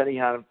 if you're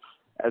depending on him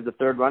as the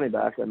third running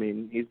back, I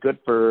mean, he's good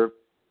for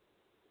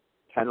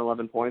 10,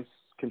 11 points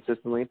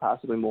consistently,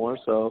 possibly more.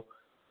 So,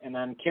 and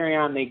then carry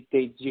on.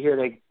 Did you hear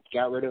they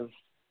got rid of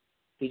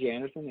C.J.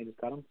 Anderson? They just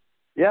cut him.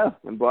 Yeah,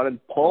 and brought in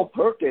Paul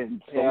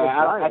Perkins. Yeah,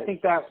 I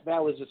think that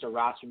was just a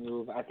roster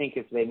move. I think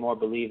if they more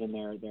believe in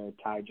their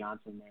Ty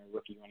Johnson, their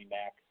rookie running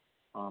back,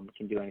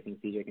 can do anything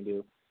C.J. can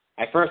do.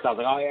 At first, I was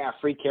like, oh yeah,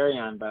 free carry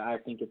on, but I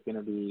think it's going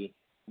to be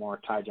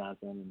more Ty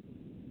Johnson.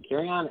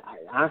 Carry on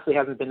honestly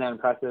hasn't been that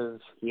impressive.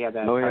 He had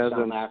that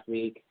touchdown last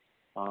week,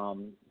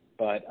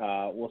 but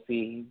we'll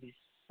see.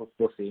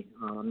 We'll see.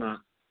 I'm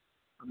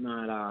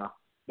not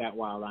that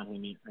wild on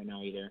him right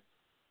now either.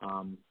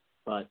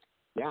 But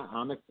yeah,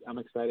 I'm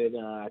excited.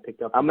 I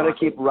picked up. I'm gonna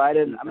keep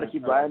riding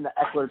the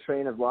Eckler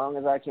train as long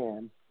as I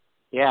can.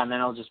 Yeah, and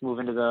then I'll just move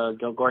into the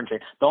Gordon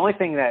train. The only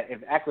thing that if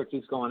Eckler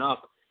keeps going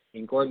up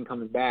and Gordon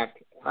comes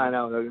back, I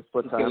know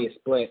it's gonna be a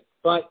split.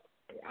 But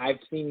I've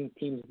seen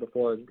teams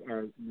before or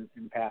in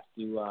the past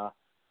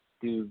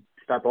do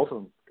start both of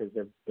them because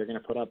they're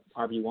gonna put up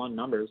RB1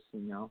 numbers.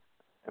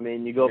 I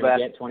mean, you go back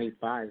get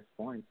 25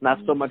 points. Not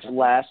so much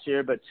last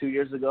year, but 2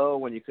 years ago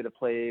when you were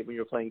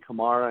playing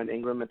Kamara and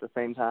Ingram at the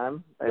same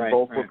time, and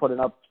both were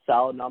putting up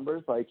solid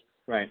numbers.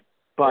 Right.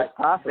 But it's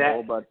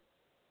possible. But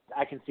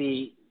I can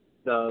see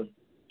the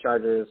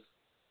Chargers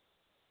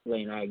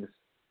laying eggs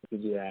if you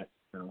do that.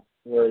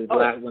 When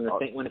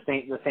the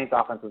Saints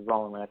offense is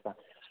rolling last time.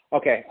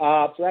 Okay.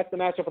 So that's the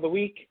matchup of the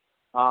week.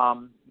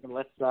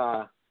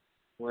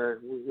 We're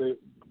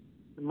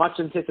much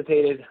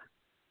anticipated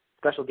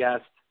special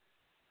guest.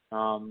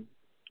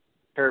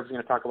 Herb's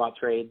going to talk about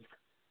trades,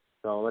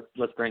 so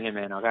let's bring him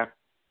in, okay?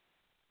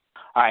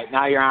 All right,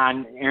 now you're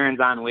on.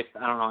 Aaron's on with,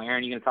 I don't know,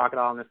 Aaron, you going to talk at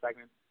all in this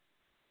segment?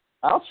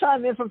 I'll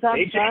chime in from time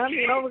to time.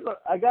 You know,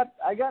 I got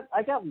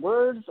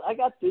words, I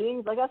got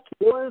things, I got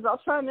feelings.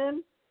 I'll chime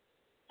in.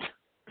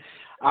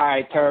 All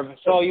right, Turb.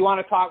 So you want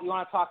to talk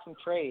some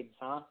trades,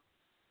 huh?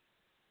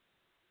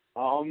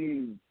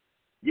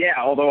 Yeah,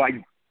 although I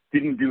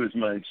didn't do as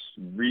much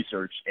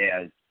research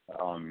as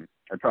I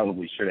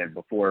probably should have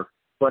before,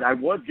 but I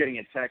was getting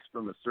a text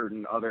from a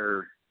certain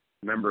other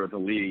member of the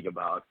league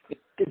about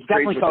it's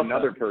definitely with Costa.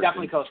 another person. It's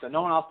definitely Costa.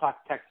 No one else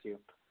texts you.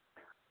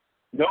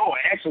 No,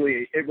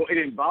 actually, it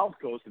involved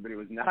Costa, but it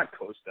was not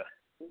Costa.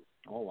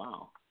 Oh,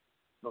 wow.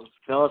 Well,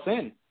 fill us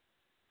in.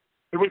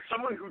 It was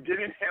someone who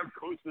didn't have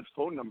Costa's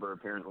phone number,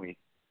 apparently.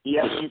 He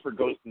asked me for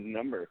Costa's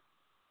number.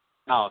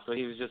 Oh, so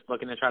he was just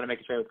looking to try to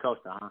make a trade with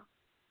Costa, huh?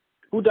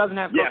 Who doesn't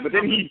have Costa's but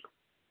then number?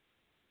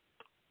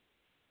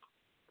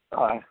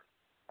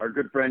 our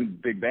good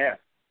friend Big Bass.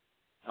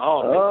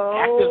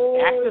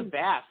 Active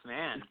Bass,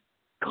 man.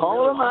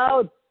 Call him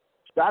out.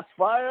 Shots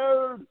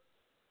fired.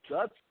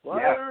 Shots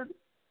fired. Yeah.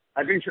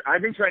 I've been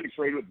trying to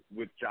trade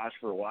with Josh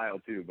for a while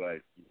too,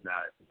 but he's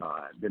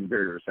not been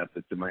very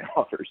receptive to my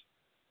offers.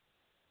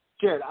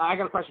 Jared, I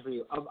got a question for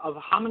you. Of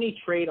how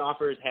many trade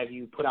offers have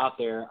you put out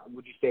there?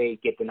 Would you say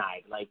get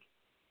denied? Like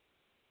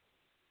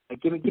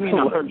give me a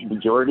number. A large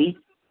majority.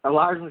 A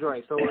large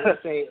majority. So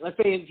let's say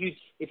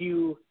if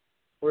you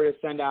were to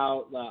send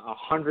out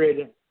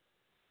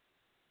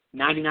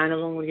 199 of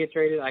them would get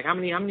traded. Like how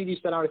many do you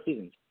send out a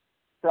season?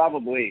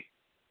 Probably.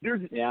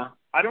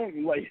 I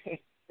don't like.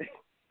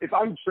 If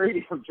I'm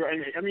trading, I'm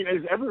trying. I mean,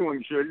 as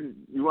everyone should,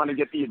 you want to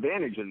get the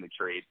advantage in the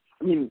trade.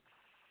 I mean,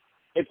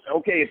 it's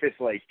okay if it's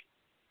like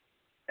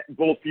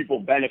both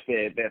people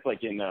benefit. That's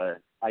like in the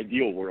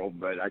ideal world,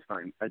 but I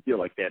feel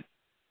like that's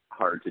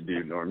hard to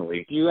do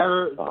normally. Do you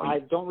ever? I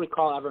don't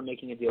recall ever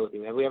making a deal with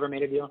you. Have we ever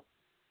made a deal?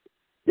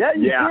 Yeah,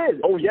 you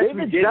did. Oh, yes,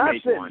 David we did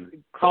Johnson. make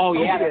one. Oh,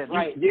 yeah, that's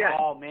right. Yeah.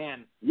 Oh,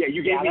 man. Yeah,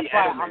 you gave me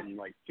Edelman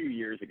like 2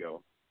 years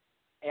ago.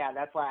 Yeah,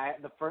 that's why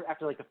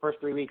after the first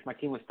 3 weeks, my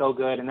team was so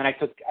good, and then I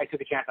took a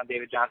chance on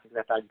David Johnson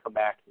because I thought he'd come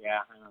back.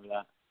 Yeah, I remember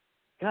that.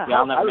 God,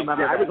 yeah, I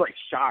remember. I was like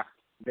shocked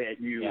that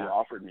you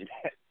offered me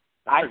that.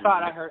 I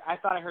thought I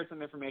heard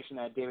some information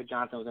that David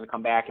Johnson was going to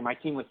come back, and my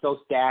team was so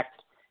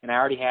stacked, and I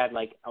already had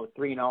I was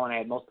 3-0, and I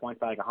had most points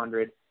by like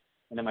 100,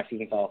 and then my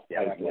season fell.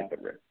 Yeah,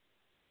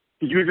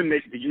 Did you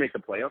make the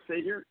playoffs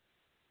that year?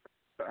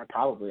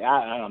 Probably.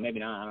 I don't know. Maybe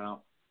not. I don't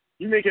know.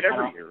 You make it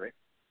every year, right?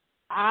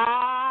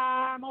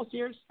 Most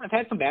years. I've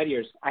had some bad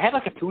years. I had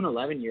like a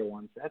 2-11 year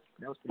once. That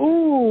was pretty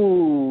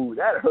Ooh,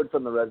 that hurts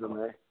on the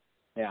resume.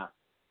 Yeah.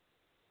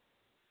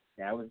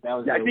 Yeah, that was.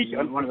 Yeah, I think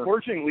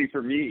unfortunately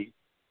for me,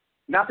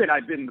 not that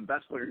I've been the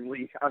best player in the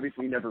league,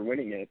 obviously never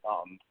winning it,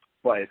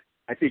 but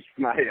I think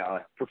my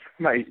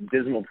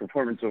dismal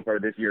performance so far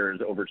this year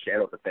has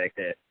overshadowed the fact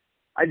that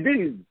I'd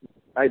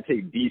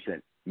say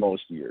decent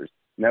most years.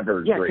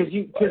 Never great.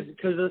 Yeah, because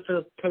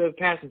for the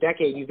past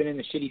decade you've been in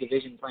the shitty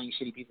division playing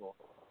shitty people.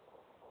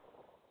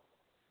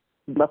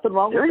 Nothing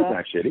wrong with that.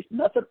 Not shitty.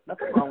 Nothing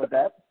wrong with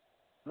that.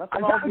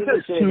 Nothing wrong with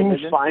the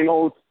two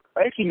finals.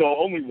 Actually, no,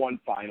 only one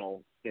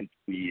final since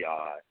we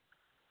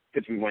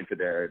went to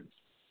their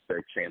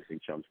chancing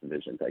chumps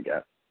divisions, I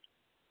guess.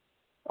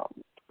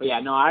 But yeah,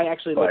 no, I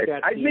actually looked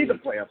at. I've made the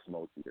playoffs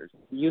most years.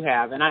 You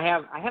have, and I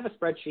have a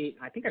spreadsheet.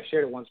 I think I've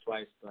shared it once,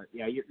 twice, but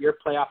yeah, your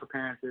playoff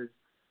appearances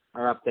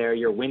are up there.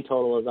 Your win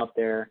total is up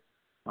there.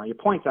 Your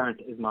points aren't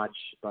as much,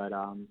 but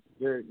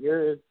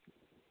you're.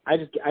 I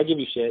give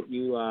you shit.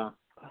 You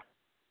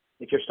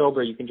if you're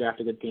sober, you can draft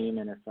a good team,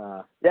 and if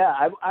I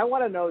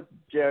want to know,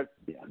 Jared,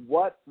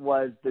 what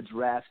was the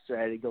draft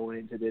strategy going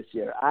into this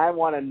year? I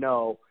want to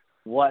know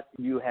what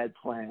you had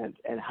planned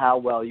and how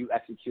well you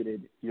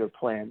executed your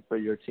plan for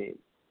your team.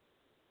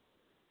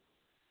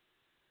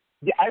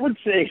 Yeah, I would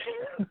say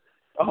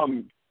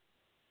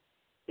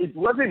it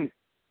wasn't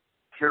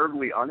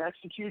terribly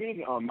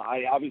unexecuted.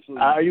 I obviously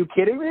are you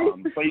kidding me?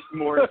 Placed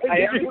more.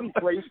 I actually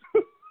placed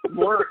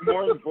more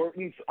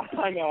importance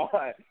on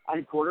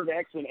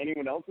quarterbacks than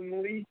anyone else in the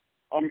league.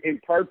 In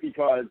part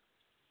because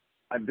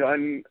I've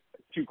done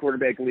 2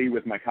 quarterback league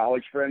with my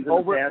college friends in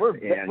the past.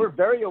 We're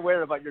very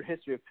aware about your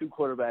history of 2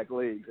 quarterback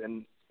leagues,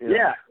 and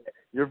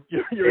your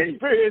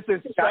experience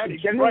is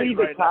generally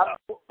right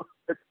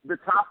the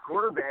top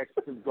quarterbacks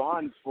have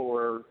gone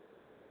for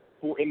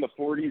in the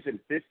 40s and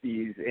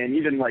 50s, and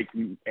even like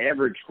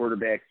average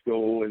quarterbacks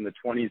go in the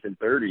 20s and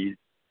 30s.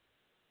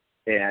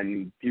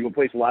 And people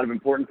place a lot of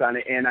importance on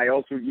it. And I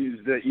also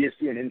use the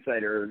ESPN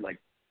Insider like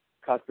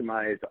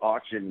customized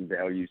auction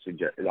value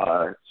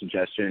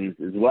suggestions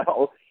as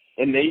well.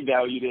 And they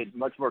valued it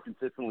much more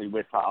consistently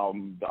with how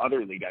the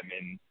other league I'm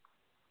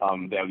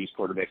in values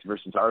quarterbacks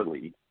versus our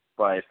league.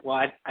 But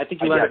I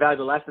think you learned a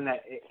valuable lesson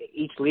that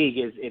each league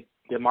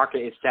the market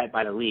is set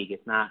by the league.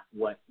 It's not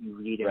what you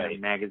read in a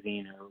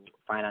magazine or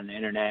find on the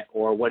internet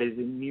or what is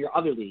in your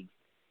other league.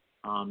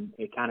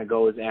 It kind of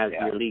goes as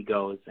your league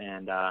goes,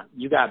 and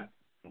you got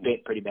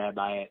bit pretty bad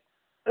by it.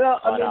 Well,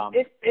 I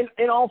mean,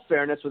 in all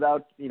fairness,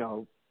 without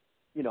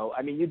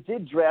I mean, you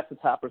did draft the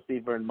top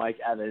receiver in Mike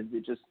Evans.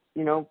 It just,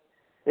 he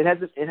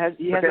hasn't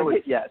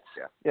hit yet.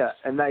 Yeah,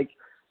 and like,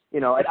 I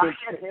I think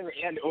had him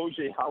and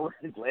O.J. Howard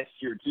last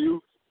year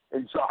too,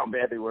 and saw how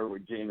bad they were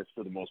with Jameis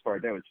for the most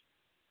part. That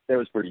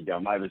was pretty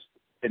dumb. I was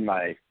in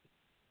my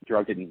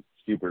drunken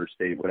stupor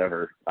state,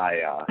 whatever.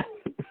 I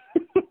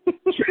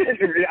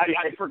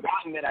I'd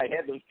forgotten that I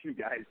had those two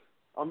guys.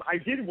 I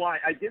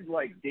did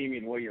like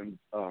Damian Williams,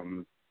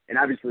 and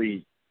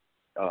obviously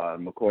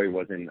McCoy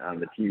wasn't on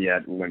the team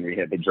yet when we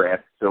had the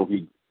draft, so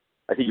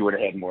I think he would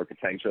have had more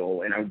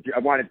potential. And I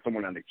wanted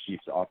someone on the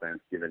Chiefs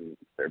offense, given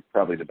they're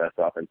probably the best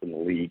offense in the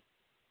league.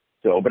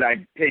 So, but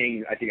I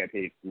think I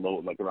paid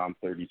low, like around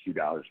 $32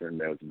 for him.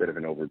 That was a bit of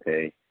an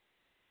overpay,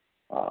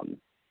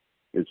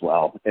 as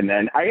well. And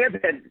then I have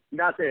had,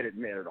 not that it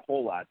mattered a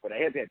whole lot, but I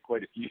have had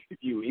quite a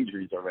few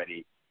injuries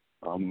already.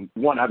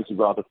 One, obviously,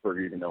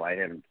 Roethlisberger, even though I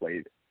haven't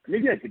played.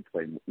 Maybe I did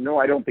play. No,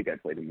 I don't think I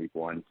played in week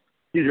 1.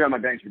 He's on my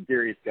bench with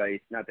Darius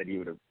Geis. Not that he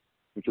would have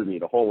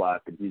contributed a whole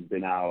lot, but he's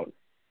been out.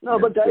 no,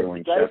 but Geis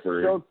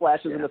Shepard. showed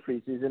flashes Yeah. in the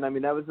preseason. I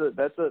mean, that was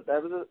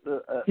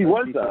He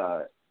was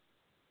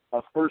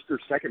a first or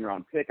second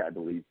round pick, I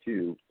believe,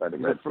 too, by the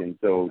Redskins.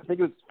 So I think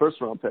it was first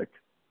round pick.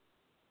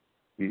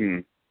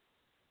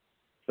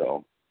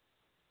 So,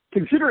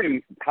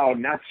 considering how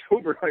not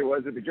sober I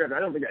was at the draft, I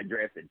don't think I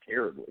drafted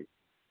terribly.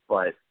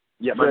 But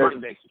yeah, my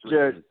running back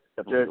situation is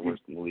definitely the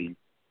worst in the league.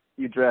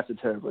 You drafted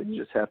terribly.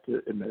 You just have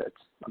to admit it.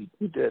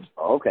 You did.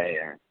 Okay,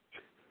 Aaron.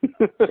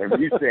 Whatever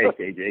you say,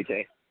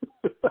 KJK.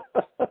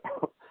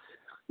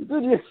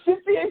 Dude, you had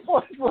 58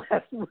 points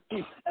last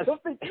week. I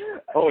don't think.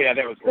 Oh yeah,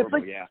 that was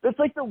horrible. That's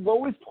like the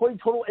lowest point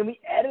total, and we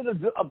added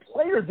a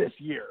player this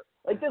year.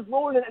 Like that's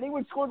lower than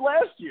anyone scored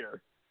last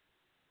year.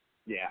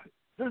 Yeah.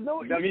 There's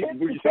no. I mean,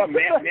 you saw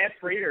Matt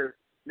Prater.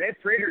 Matt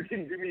Prater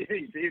didn't do me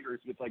any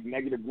favors with like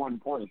 -1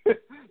 point.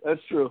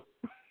 That's true.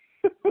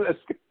 That's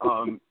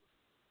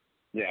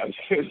yeah,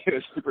 it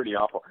was pretty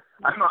awful.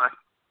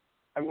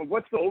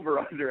 What's the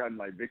over/under on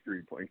my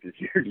victory points this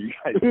year? Do you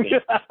guys think?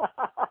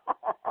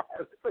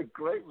 That's a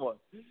great one.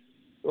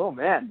 Oh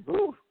man,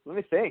 ooh, let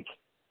me think.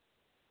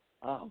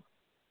 Oh,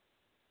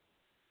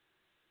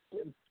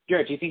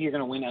 Jared, do you think you're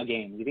going to win a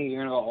game? Do you think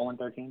you're going to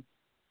go 0-13?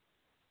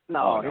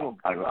 no,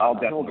 I'll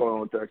definitely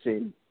go on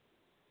 13.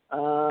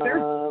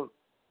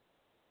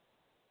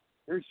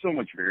 There's so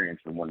much variance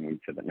from one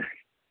week to the next.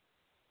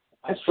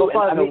 So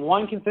far, the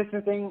one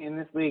consistent thing in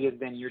this league has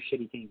been your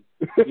shitty team.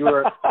 You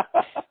were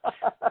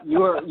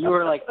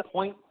like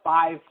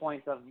 0.5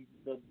 points of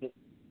the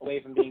away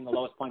from being the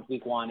lowest points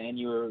week 1, and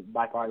you were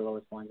by far the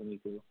lowest points in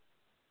week 2.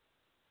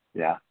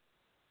 Yeah.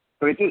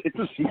 So it's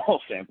a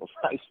small sample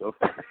size so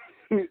far.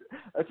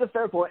 That's a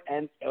fair point,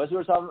 and as we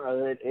were talking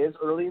earlier, it is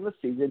early in the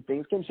season.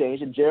 Things can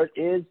change, and Jared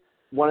is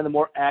one of the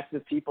more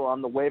active people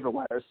on the waiver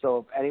wire. So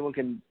if anyone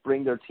can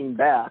bring their team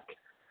back,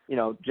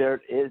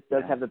 Jared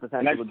does have the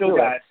potential to do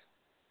it.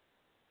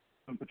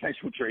 Some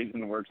potential trades in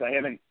the works. I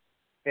haven't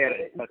had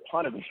a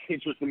ton of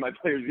interest in my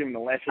players given the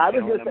last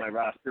talent on my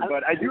roster,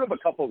 but I do have a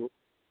couple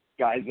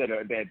guys that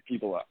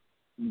people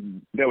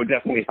that would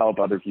definitely help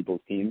other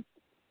people's teams.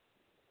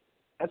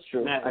 That's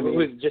true. It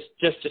was just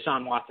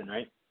Deshaun Watson,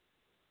 right?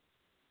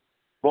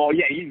 Well,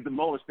 yeah, he's the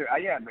most.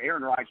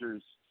 Aaron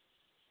Rodgers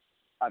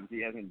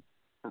obviously hasn't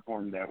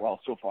performed that well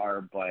so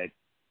far, but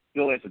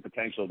still has the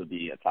potential to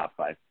be a top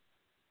 5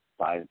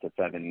 to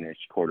 7-ish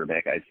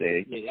quarterback, I'd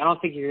say. Yeah, I don't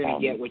think you're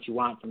going to get what you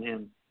want from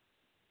him.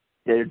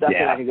 Yeah, you're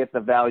definitely not going to get the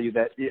value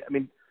that – I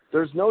mean,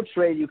 there's no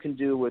trade you can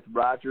do with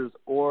Rodgers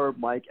or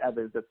Mike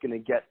Evans that's going to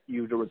get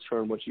you to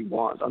return what you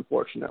want,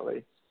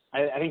 unfortunately.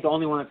 I think the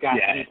only one that's got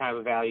any type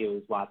of value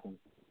is Watson.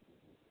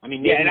 I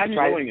mean,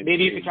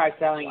 maybe you could try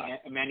selling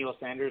Emmanuel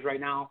Sanders right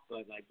now,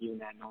 but like even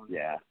that, no one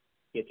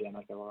gets you that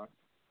much over.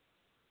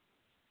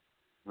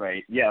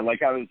 Right. Yeah,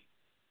 like I was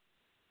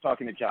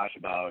talking to Josh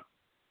about,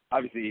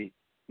 obviously,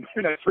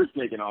 when I first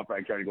make an offer,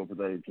 I try to go for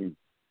the team's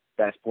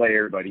best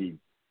player, but he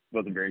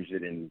wasn't very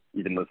interested in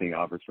even listening to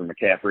offers for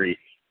McCaffrey.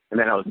 And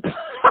then I was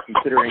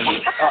considering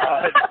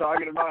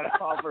talking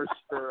about offers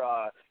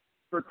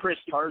for Chris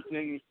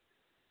Carson,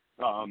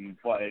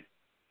 but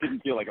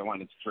didn't feel like I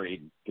wanted to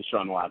trade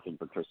Deshaun Watson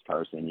for Chris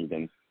Carson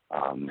even.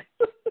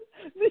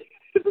 This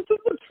is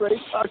the trade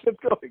talk that's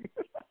going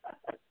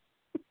on.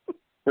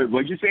 Wait,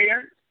 what'd you say,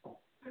 Aaron?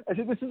 I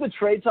think this is the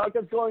trade talk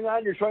that's going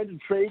on. You're trying to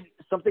trade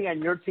something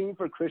on your team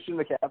for Christian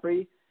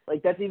McCaffrey.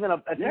 Like that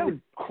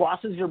even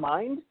crosses your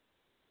mind?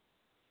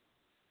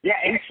 Yeah,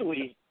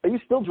 actually. Are you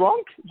still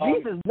drunk?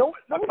 Jesus, no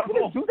one's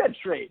going to do that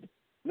trade.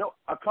 No,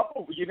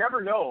 you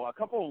never know. A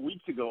couple of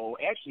weeks ago,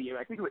 actually,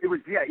 I think it was,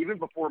 even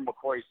before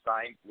McCoy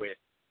signed with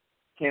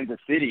Kansas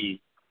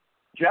City,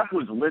 Jeff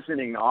was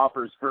listening to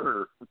offers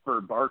for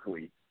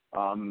Barkley.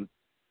 And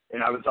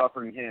I was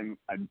offering him,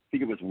 I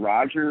think it was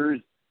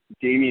Rodgers,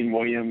 Damian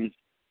Williams,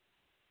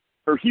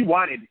 or he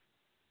wanted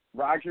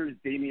Rodgers,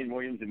 Damian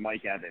Williams, and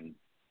Mike Evans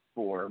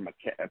for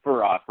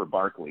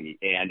Barkley,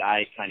 and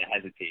I kind of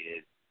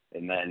hesitated.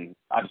 And then,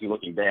 obviously,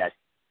 looking back,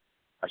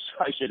 I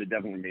should have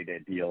definitely made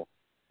that deal.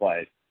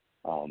 But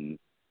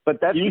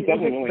that's he was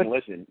definitely willing to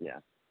listen. Yeah.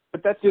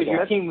 But that's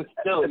your team would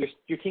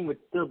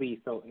still be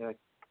so.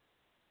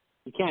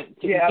 You can't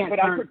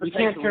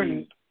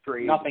turn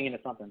trade nothing into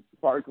something.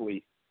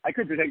 Barkley. I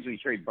could potentially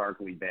trade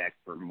Barkley back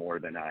for more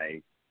than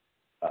I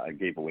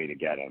gave away to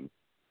get him.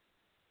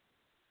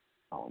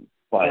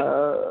 But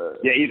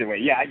yeah, either way,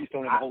 yeah, I just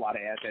don't have a whole lot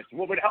of assets.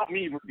 What would help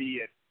me would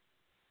be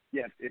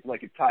if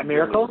like if Todd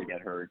Gurley were to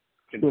get hurt,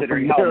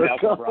 considering how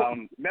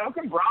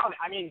Malcolm Brown.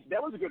 I mean,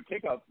 that was a good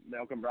pickup,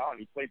 Malcolm Brown.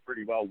 He played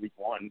pretty well week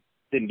 1.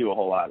 Didn't do a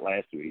whole lot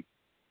last week,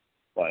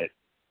 but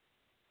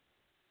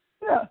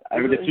yeah, I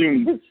would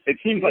assume it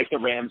seems like the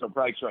Rams will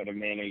probably try to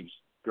manage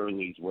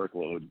Gurley's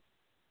workload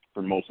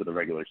for most of the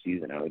regular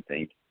season, I would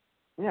think.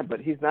 Yeah, but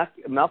he's not.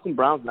 Malcolm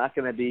Brown's not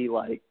going to be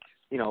like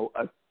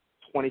a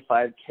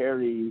 25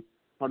 carry,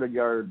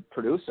 100-yard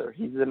producer.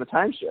 He's in a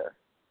timeshare.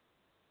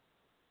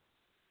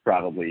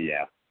 Probably,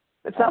 yeah.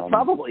 It's not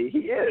probably. He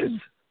is.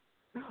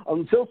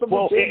 Until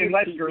someone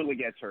unless Gurley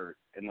gets hurt.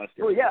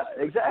 Yeah,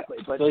 exactly.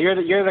 But so you're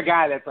the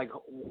guy that's like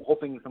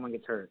hoping someone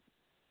gets hurt.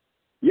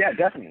 Yeah,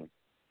 definitely.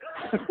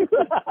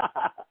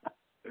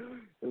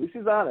 At least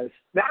he's honest.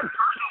 Not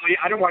personally.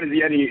 I don't want to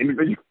see any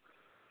individual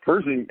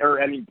person or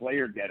any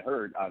player get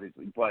hurt,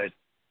 obviously, but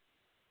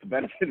to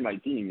benefit my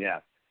team,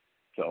 yeah.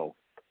 So,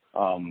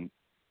 do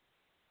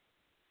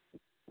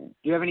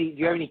you have any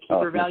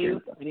keeper value?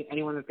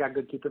 Anyone that's got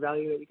good keeper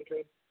value that you could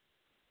trade?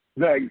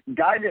 The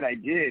guy that I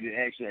did,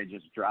 actually, I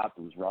just dropped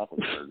was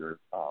Roethlisberger.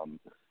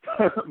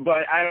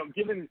 But I don't.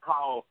 Given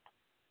how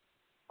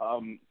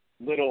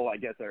little, I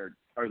guess,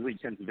 our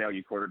league tends to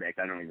value quarterback,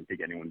 I don't even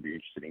think anyone would be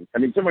interested in. I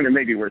mean, someone who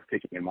may be worth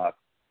picking him up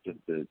just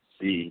to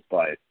see,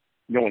 but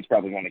no one's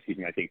probably want to keep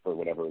him, I think, for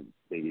whatever,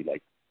 maybe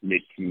like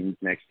mid-teens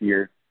next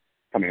year,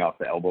 coming off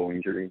the elbow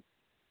injury.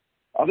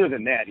 Other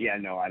than that, yeah,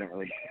 no, I don't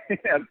really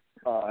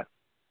have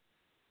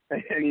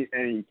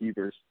any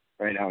keepers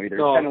right now either.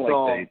 Kind of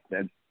like they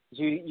said.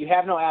 You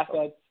have no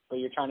assets, but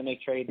you're trying to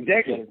make trades to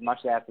get as much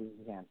assets as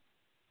you can.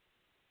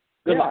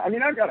 Good luck. I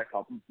mean, I've got a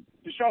couple.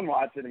 Deshaun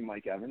Watson and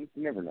Mike Evans.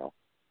 You never know.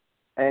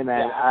 Hey,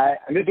 man,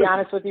 to be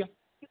honest with you,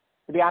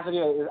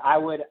 I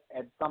would,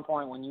 at some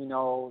point when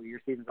your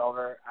season's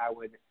over, I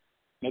would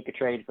make a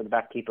trade for the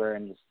best keeper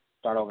and just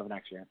start over the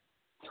next year.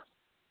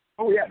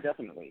 Oh, yeah,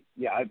 definitely.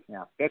 Yeah,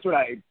 that's what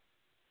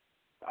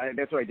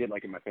that's what I did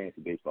like in my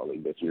fantasy baseball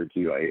league this year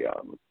too.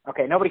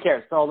 Okay, nobody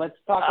cares. So let's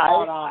talk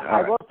about.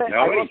 I will say,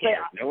 no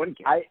one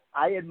cares.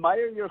 I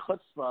admire your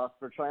chutzpah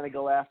for trying to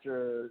go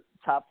after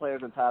top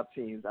players and top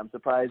teams. I'm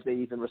surprised they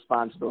even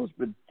respond to those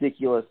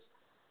ridiculous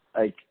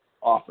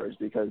offers,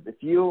 because if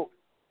you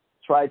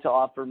tried to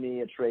offer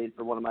me a trade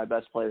for one of my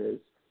best players,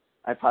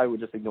 I probably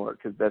would just ignore it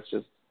because that's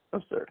just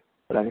absurd.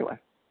 But anyway.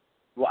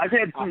 Well, I've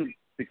had some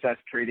success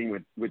trading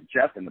with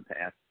Jeff in the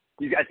past.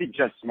 I think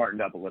Jeff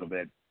smartened up a little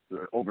bit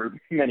over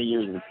many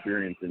years of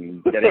experience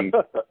in getting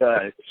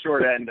the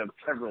short end of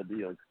several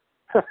deals.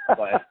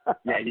 But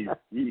yeah,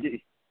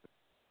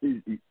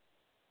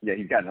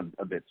 he's gotten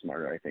a bit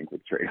smarter, I think,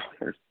 with trade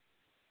offers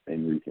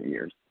in recent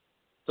years.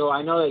 So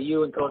I know that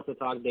you and Costa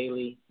talk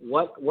daily.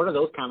 What are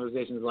those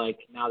conversations like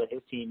now that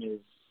his team is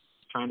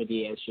trying to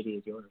be as shitty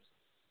as yours?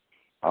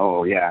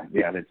 Oh yeah,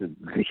 that's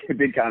a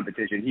big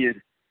competition. He has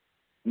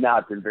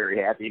not been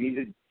very happy,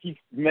 and he's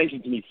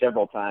mentioned to me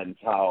several times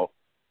how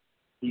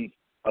he's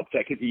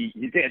upset because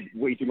he's had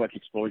way too much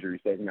exposure.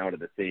 He's taken out of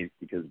the Saints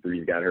because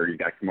Breeze got hurt. He's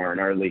got Kamara in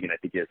our league, and I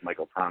think he has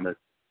Michael Thomas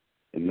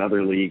in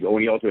another league. Oh,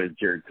 and he also has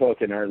Jared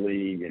Cook in our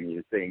league, and he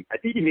was saying, I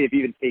think he may have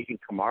even taken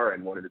Kamara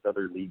in one of his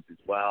other leagues as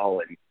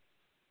well, and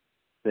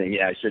saying,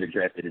 yeah, I should have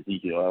drafted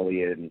Ezekiel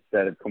Elliott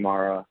instead of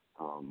Kamara.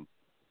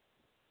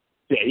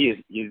 Yeah,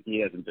 he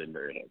hasn't been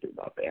very happy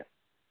about that.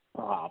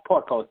 Oh,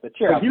 poor Costa.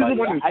 Cheer up, he's buddy. the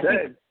one who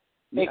said.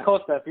 Hey,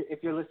 Costa,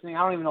 if you're listening,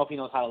 I don't even know if he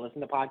knows how to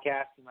listen to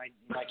podcasts. He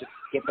might just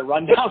get the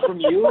rundown from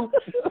you.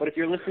 But if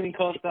you're listening,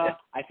 Costa,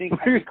 I think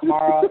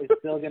Kamara is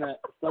still gonna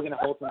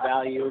hold some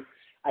value.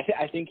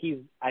 I think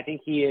he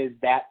is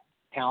that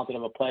talented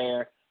of a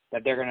player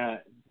that they're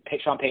gonna.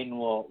 Sean Payton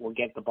will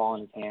get the ball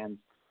in his hands.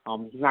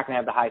 He's not gonna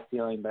have the high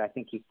ceiling, but I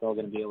think he's still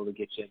gonna be able to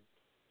get you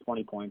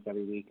 20 points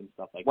every week and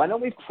stuff like that. Why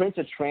don't we print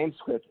a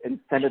transcript and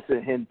send it to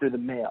him through the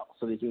mail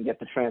so that he can get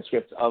the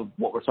transcript of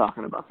what we're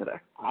talking about today?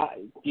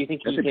 Do you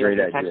think he That's has a great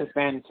attention idea.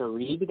 span to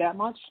read that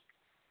much?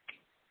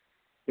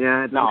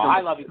 Yeah. No,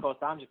 I love you,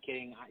 Costa. I'm just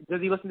kidding.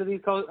 Does he listen to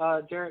these,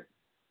 Jarrett?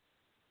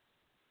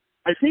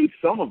 I think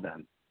some of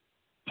them.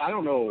 I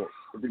don't know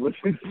if he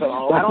listens to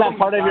all. That's not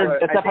part of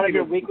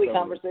your he weekly listens to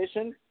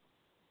conversation?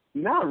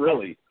 Not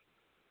really.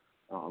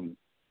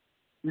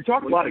 We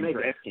talk a lot of make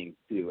it? DraftKings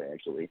too,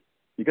 actually,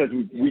 because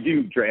we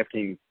do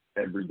DraftKings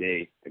every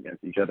day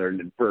against each other and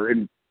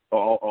in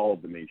all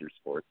of the major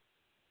sports.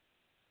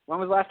 When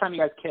was the last time you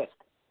guys kissed?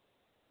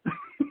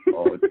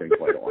 Oh, it's been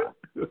quite a while.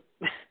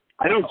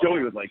 I know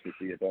Joey would like to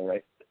see it though,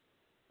 right?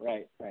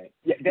 Right.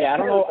 Yeah, I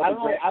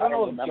don't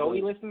know if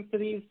Joey listens to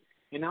these.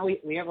 And now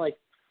we have like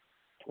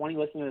 20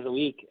 listeners a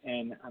week,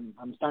 and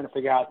I'm starting to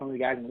figure out some of the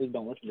guys in the league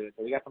don't listen to it.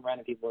 So we got some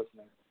random people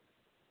listening.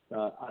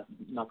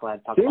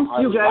 Knucklehead talk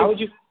about you guys, why would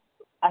you?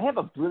 I have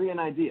a brilliant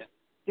idea.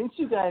 Since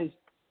you guys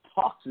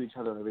talk to each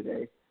other every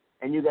day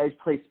and you guys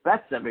place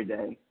bets every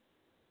day,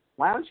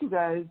 why don't you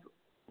guys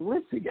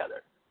live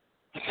together?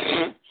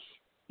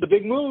 The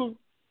big move.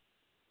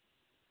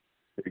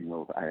 big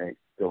move. I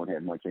don't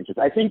have much interest.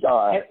 I think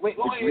Wait.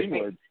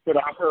 Greenwood could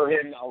offer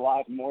him a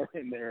lot more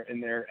in their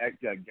guest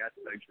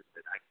section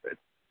than I could.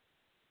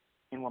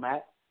 In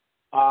Wilmette.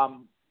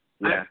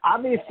 Yeah.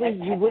 Obviously,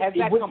 you would. Has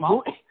that come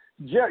up?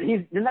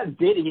 Jared, you're not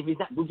dating him. He's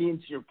not moving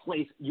into your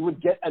place. You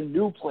would get a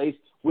new place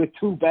with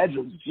 2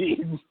 bedrooms.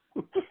 Jeez.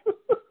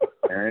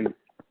 Aaron,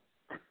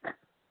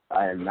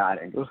 I am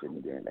not interested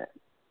in doing that.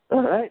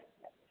 All right.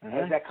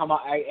 Has that come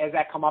up? Has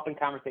that come up in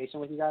conversation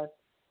with you guys?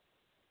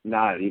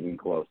 Not even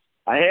close.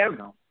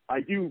 I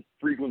do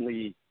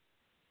frequently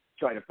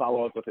try to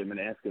follow up with him and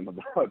ask him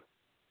about if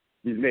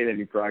he's made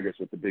any progress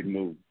with the big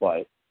move,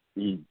 but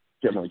he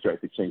generally tries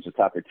to change the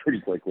topic pretty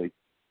quickly.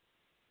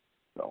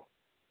 So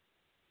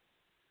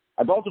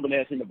I've also been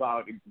asking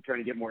about trying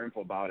to get more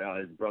info about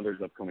his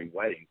brother's upcoming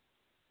wedding.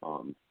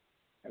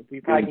 We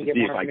probably can get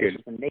more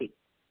information from Nate.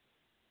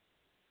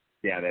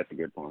 Yeah, that's a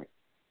good point.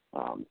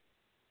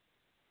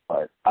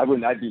 But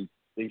I'd be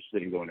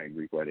interested in going to a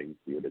Greek wedding,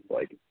 see what it's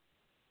like.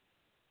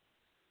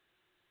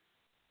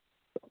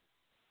 So,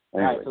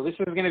 anyway. All right, so this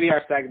is going to be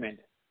our segment,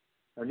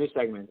 our new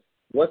segment.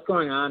 What's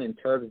going on in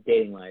Turb's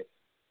dating life?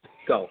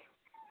 Go.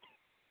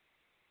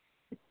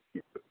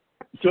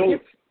 So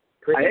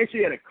I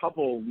actually had a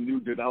couple new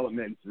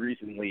developments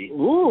recently.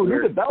 Ooh,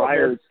 new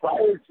developments.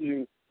 Prior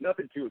to,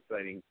 nothing too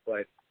exciting,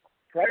 but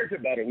prior to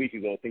about a week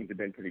ago, things have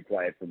been pretty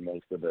quiet for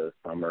most of the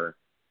summer.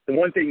 The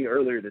one thing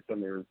earlier this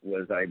summer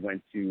was I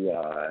went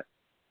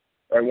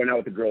out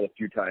with a girl a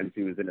few times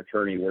who was an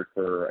attorney, worked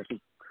for, I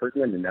think,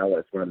 Kirkland &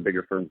 Ellis, one of the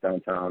bigger firms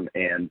downtown,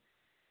 and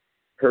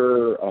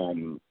her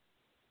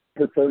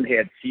firm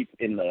had seats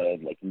in the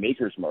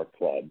Maker's Mark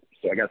Club,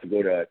 so I got to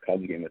go to a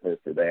Cubs game with her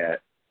for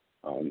that.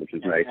 Which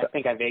was nice. I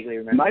think I vaguely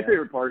remember. My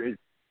favorite part is,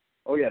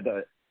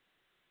 the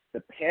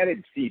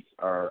padded seats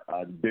are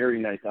a very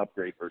nice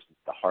upgrade versus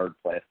the hard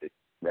plastic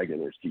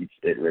regular seats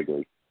at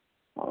Wrigley.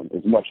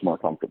 It's much more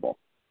comfortable.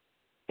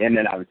 And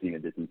then obviously in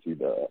addition to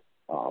the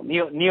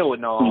Neil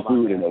would know all about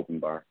food that. and open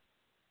bar.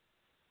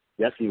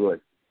 Yes, he would.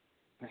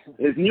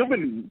 Has Neil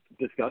been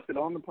discussed at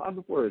all on the pod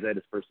before, or is that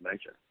his first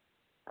mention?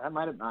 That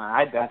might have.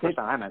 That's the first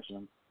time I mentioned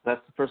him.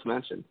 That's the first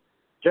mention.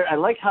 Jared, I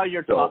like how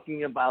you're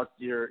talking about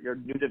your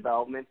new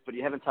developments, but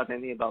you haven't talked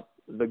anything about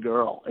the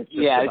girl. It's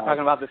just he's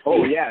talking about the seat.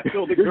 Oh, yeah.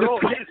 So the girl,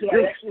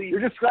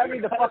 you're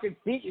describing the fucking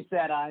seat you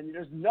sat on.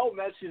 There's no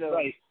mention of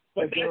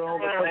the girl,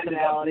 the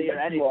personality, or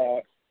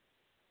anything.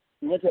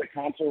 We went to a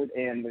concert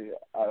and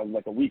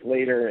a week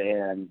later,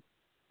 and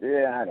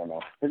I don't know.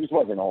 There just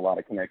wasn't a whole lot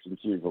of connection.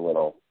 She was a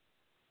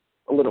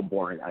little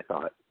boring, I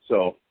thought.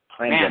 So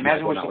I ended up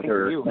not going out with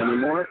her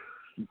anymore.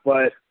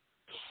 But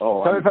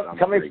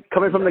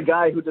coming from the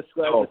guy who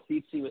described the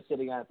seats he was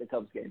sitting on at the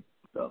Cubs game,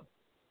 so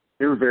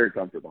they were very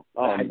comfortable. It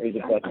was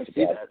a pleasant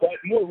surprise. But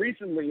more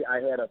recently,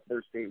 I had a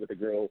first date with a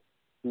girl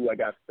who I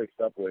got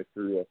fixed up with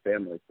through a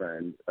family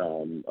friend,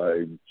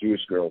 a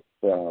Jewish girl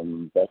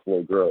from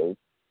Buffalo Grove.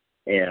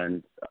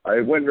 And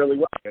it went really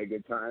well. I had a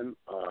good time.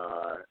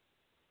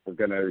 We're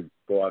going to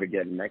go out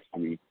again next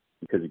week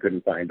because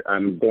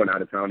I'm going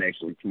out of town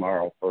actually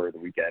tomorrow for the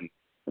weekend,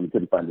 and we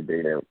couldn't find a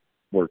day that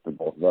worked for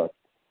both of us.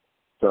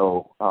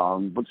 So,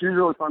 but she was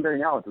really fun to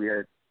hang out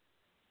with.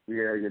 We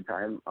had a good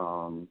time.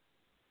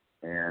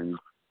 And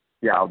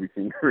yeah, I'll be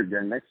seeing her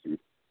again next week.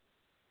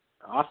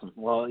 Awesome.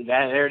 Well,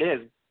 there it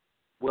is.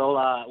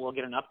 We'll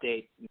get an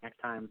update next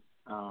time,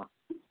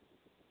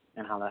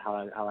 and how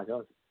that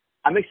goes.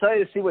 I'm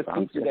excited to see what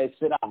seats you guys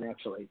sit on,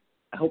 actually.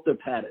 I hope they're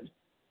padded.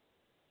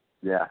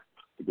 Yeah,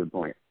 that's a good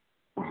point.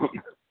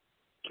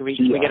 Can we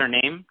get her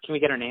name? Can we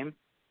get her name?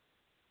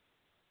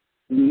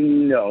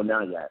 No,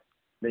 not yet.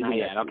 Not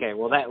yet. Okay.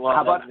 Well,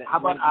 how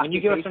about when you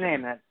give us her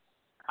name? That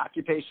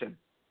occupation.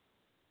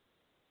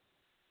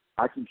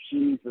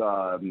 She's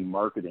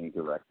marketing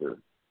director.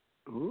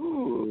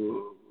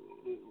 Ooh.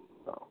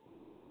 So,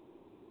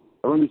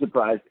 I wouldn't be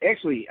surprised.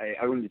 Actually,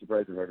 I wouldn't be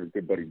surprised if our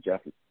good buddy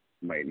Jeff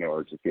might know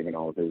her, just given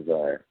all of his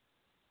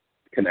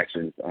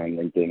connections on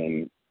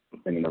LinkedIn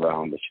and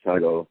around the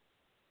Chicago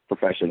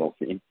professional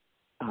scene.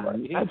 I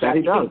bet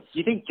he does. Do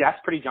you think Jeff's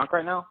pretty drunk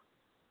right now?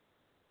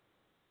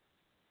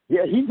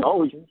 Yeah, he's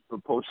always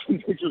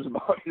posting pictures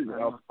about his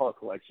alcohol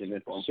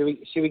collection.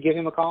 Should we give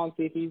him a call and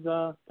see if he's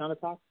down to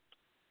talk?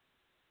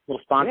 A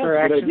little sponsor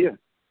action. Good idea.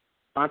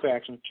 Sponsor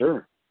action.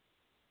 Sure.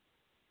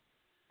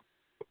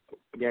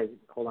 Guys,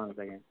 hold on a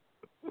second.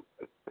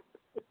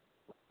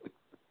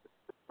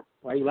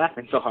 Why are you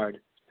laughing so hard?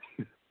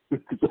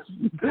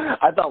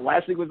 I thought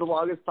last week was the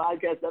longest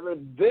podcast ever.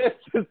 This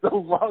is the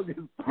longest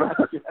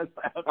podcast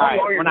ever. All right,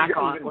 we're not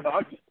calling.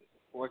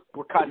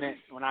 We're cutting it.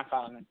 We're not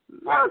calling it.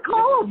 Well,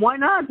 call him. Why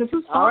not? This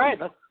is fun. All right,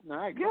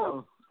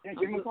 go. Yeah,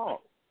 give him a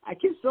call. I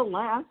can still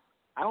laugh.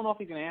 I don't know if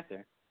he's gonna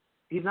answer.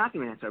 He's not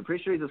gonna answer. I'm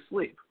pretty sure he's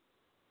asleep.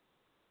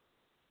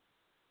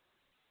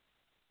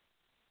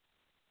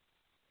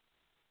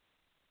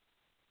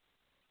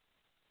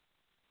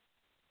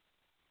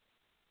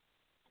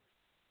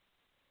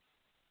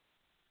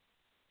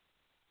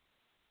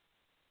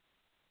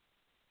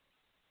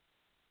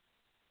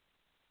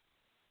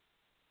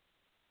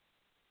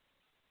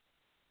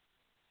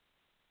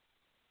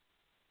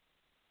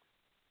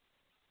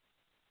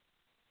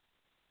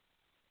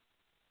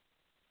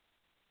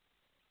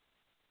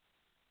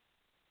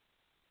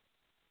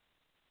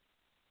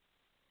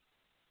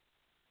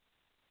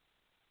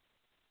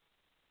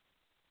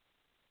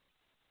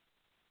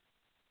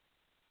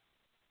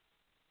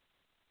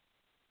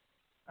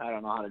 I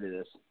don't know how to do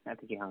this. I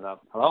think he hung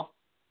up. Hello?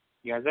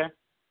 You guys there?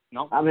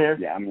 No? I'm here.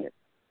 Yeah, I'm here.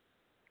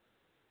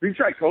 We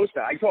tried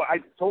Costa. I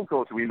told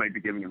Costa we might be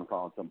giving him a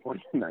call at some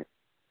point tonight.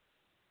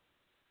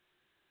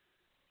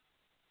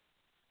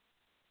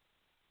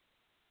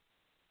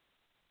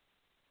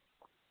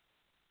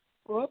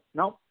 Whoop.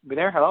 Nope. Be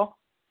there? Hello?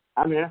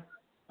 I'm here.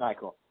 All right,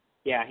 cool.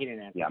 Yeah, he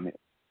didn't answer. Yeah, I'm here.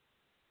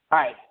 All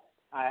right.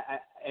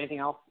 Anything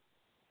else?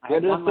 I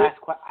have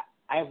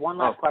one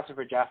last question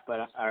for Jeff,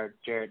 or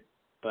Jared,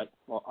 but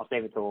I'll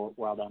save it till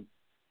we're all done.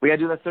 We got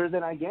to do the Thursday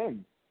night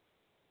game.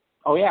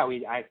 Oh yeah,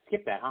 I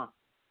skipped that, huh?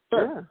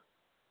 Sure. Yeah.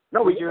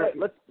 No,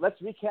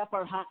 let's recap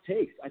our hot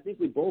takes. I think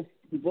we both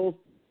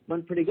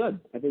went pretty good.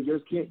 I think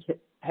yours can't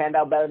hand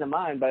out better than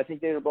mine, but I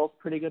think they were both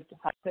pretty good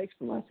hot takes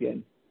from last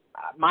game.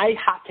 My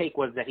hot take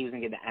was that he was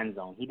going to get the end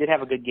zone. He did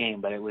have a good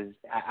game, but it was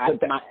he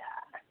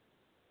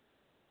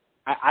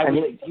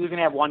was going to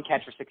have one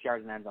catch for 6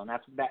 yards in the end zone.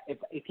 That's that.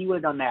 If he would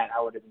have done that,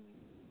 I would have been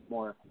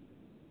more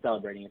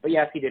celebrating it. But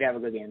yes, he did have a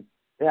good game.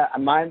 Yeah,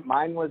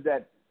 mine was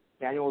that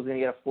Daniel was going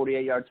to get a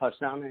 48-yard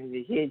touchdown, and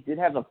he did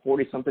have a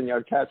 40-something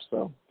yard catch.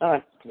 So all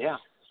right. Yeah,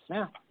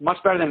 much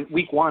better than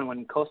week 1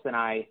 when Costa and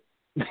I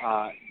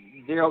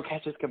 0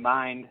 catches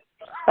combined,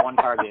 1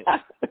 target.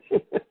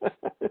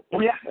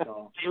 Well, yeah,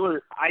 So,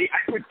 Taylor. I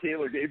put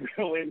Taylor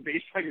Gabriel in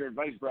based on your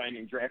advice, Brian,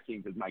 in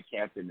DraftKings as my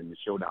captain in the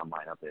showdown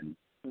lineup, and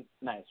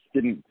nice.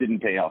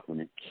 didn't pay off for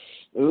me.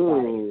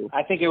 Ooh.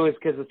 I think it was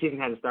because the season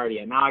hadn't started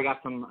yet. Now I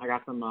got some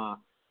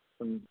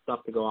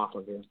stuff to go off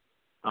of here.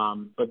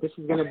 But this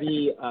is going to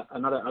be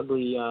another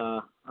ugly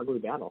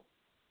battle.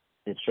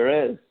 It sure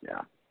is.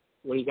 Yeah.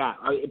 What do you got?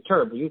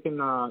 Turb, you can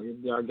our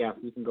guest.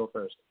 You can go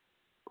first.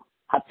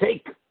 Hot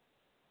take.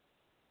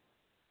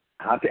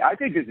 I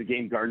think this is a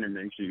game Gardner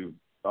Minshew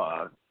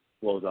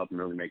blows up and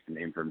really makes a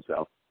name for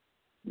himself.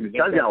 He's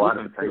got a lot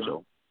of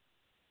potential.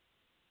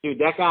 Dude,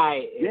 that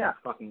guy is Yeah.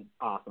 fucking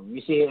awesome.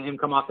 You see him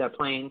come off that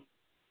plane,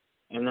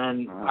 and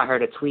then I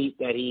heard a tweet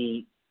that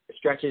he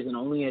stretches in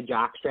only a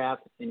jock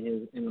strap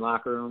in the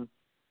locker room.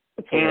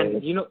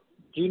 And do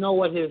you know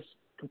what his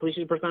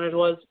completion percentage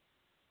was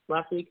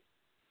last week?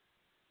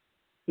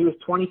 He was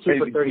 22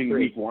 for 33.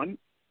 Week 1?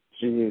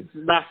 Jeez.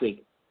 Last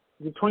week.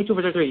 He was 22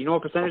 for 33. You know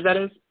what percentage that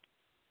is?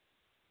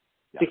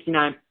 Yeah.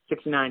 69. This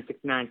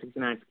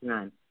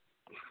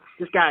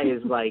guy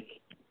is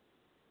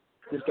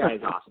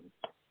awesome.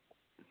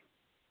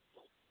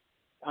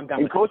 I'm done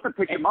And with Costa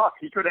picked him up.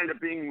 He could end up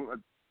being a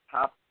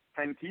top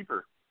 10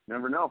 keeper.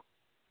 Never know.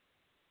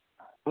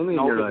 Only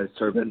No, in your eyes,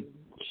 Turbin.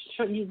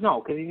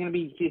 No, because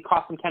he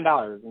cost him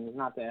 $10, and he's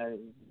not that.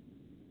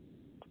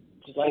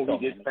 Just let it go.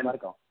 Spend, let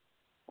it go.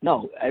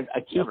 No,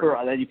 a keeper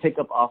that you pick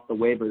up off the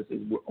waivers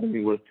is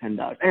only worth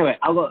 $10. Anyway,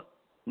 I'll go.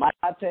 My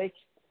hot take.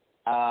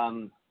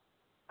 I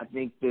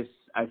think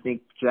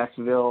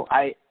Jacksonville.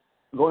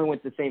 Going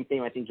with the same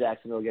theme. I think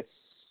Jacksonville gets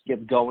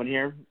going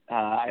here.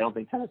 I don't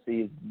think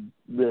Tennessee is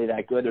really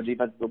that good. Their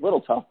defense is a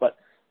little tough, but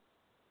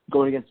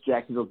going against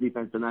Jacksonville's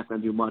defense, they're not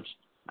going to do much.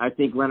 I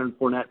think Leonard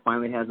Fournette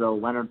finally has a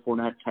Leonard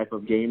Fournette type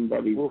of game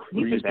that we're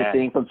used to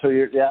seeing from 2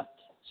 years. Yeah.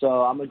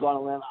 So I'm going to go on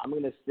a limb. I'm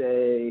going to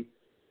say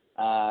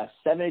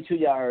 72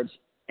 yards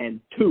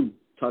and 2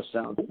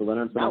 touchdowns for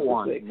Leonard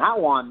Fournette.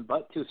 Not one,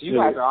 but 2. So you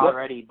guys are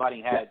already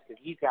butting heads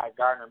because he's got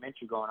Gardner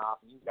Minshew going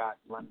off, and you've got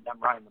them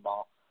running the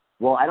ball.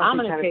 Well, I don't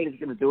think Tennessee's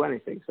going to do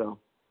anything. So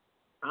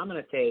I'm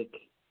going to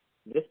take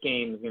this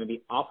game is going to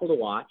be awful to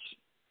watch,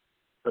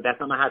 but that's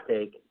not my hot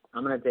take.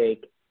 I'm going to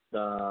take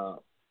the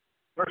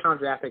first-round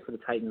draft pick for the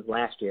Titans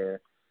last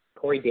year.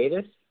 Corey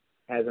Davis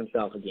has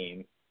himself a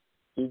game.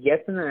 He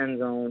gets in the end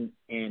zone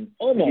and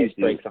almost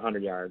breaks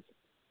 100 yards.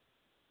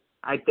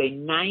 I'd say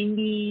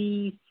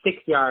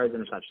 96 yards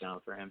and a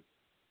touchdown for him.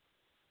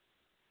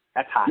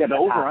 That's hot. Yeah, the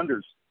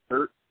over-under's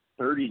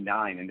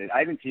 39, and I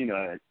haven't seen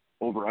a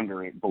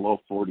over-under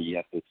below 40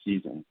 yet this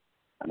season.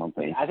 I don't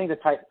think. I think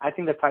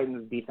the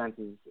Titans' defense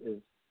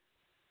is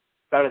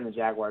better than the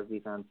Jaguars'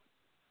 defense.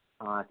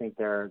 I think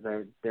they're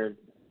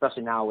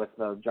especially now with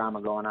the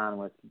drama going on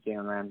with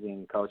Jalen Ramsey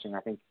and coaching. I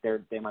think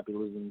they might be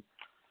losing.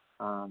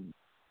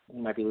 He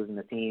might be losing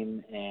the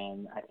team,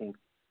 and I think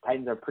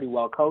Titans are pretty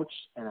well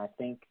coached, and I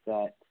think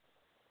that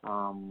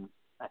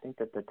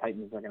the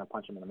Titans are going to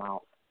punch them in the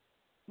mouth.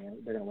 You know,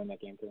 they're going to win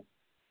that game too.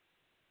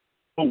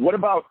 Well, what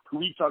about? Can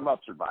we talk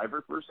about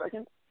Survivor for a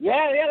second?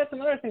 Yeah, that's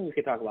another thing we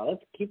could talk about.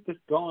 Let's keep this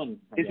going.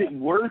 Is it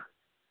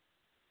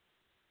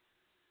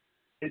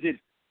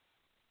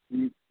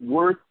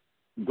worth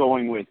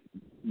going with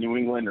New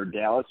England or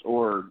Dallas,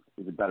 or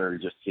is it better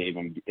to just save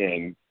them?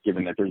 And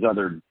given that there's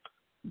other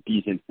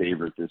decent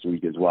favorites this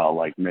week as well,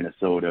 like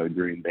Minnesota,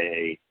 Green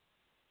Bay,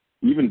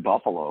 even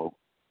Buffalo,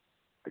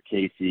 the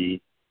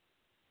KC.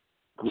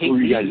 Who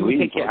are you guys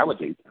leaning for? I would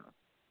take.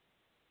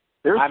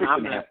 They're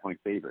 6.5 point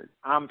favorite.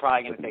 I'm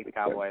probably going to take the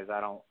Cowboys. I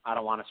don't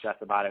want to stress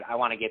about it. I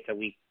want to get to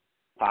week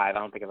 5. I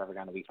don't think I've ever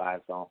gone to week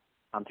 5, so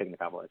I'm taking the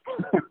Cowboys.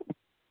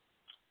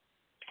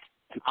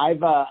 I've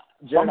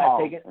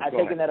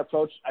taken that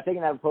approach. I've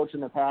taken that approach in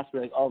the past.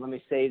 We're like, let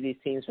me save these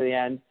teams for the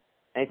end.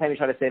 Anytime you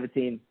try to save a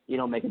team, you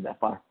don't make it that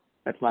far.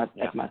 That's my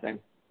thing.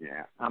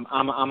 Yeah. I'm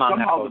on that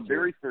Somehow boat the too.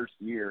 very first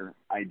year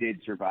I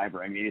did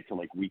Survivor, I made it to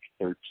like week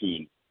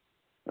 13.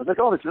 I was like,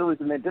 oh, this really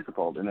isn't that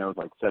difficult. And that was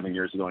like 7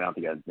 years ago. Now I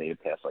think I've made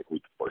it past like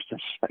week 4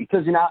 since then.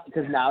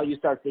 Because now you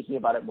start thinking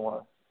about it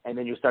more, and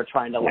then you start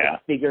trying to like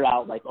figure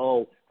out like,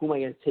 oh, who am I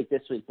going to take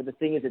this week? But the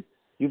thing is,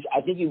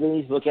 I think you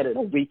really need to look at it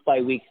a week by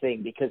week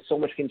thing, because so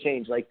much can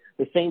change. Like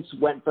the Saints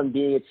went from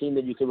being a team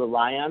that you could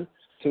rely on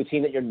to a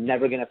team that you're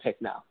never going to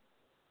pick now.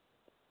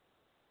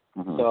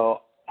 Mm-hmm.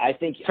 So I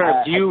think.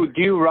 Sir, do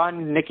you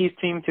run Nikki's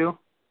team too?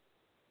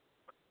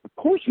 Of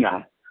course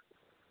not.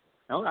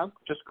 No,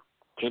 just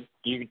do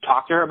you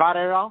talk to her about it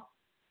at all?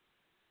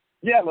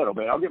 Yeah, a little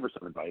bit. I'll give her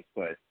some advice,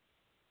 but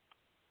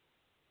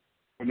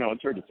no,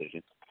 it's her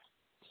decision.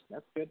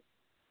 That's good.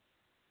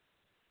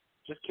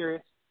 Just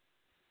curious.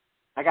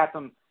 I got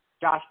some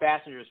Josh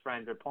Bassinger's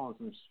friends are pulling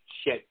some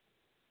shit.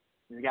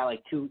 He's got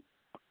like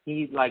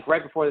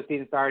right before the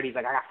season started, he's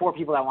like, I got 4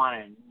 people that want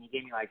it. And he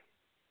gave me like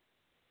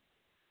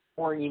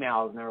 4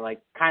 emails, and they were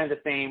like kind of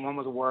the same. One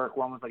was work,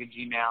 one was like a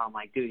Gmail. I'm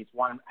like, dude, it's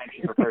one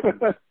entry per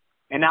person.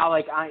 And now,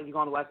 like, you go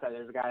on the website,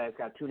 there's a guy that's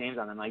got 2 names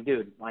on it. I'm like,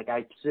 dude, like,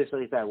 I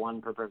seriously said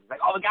 1 per person. He's like,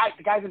 oh,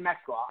 the guy's in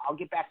Mexico. I'll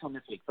get back to him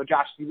this week. So,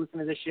 Josh, if you listen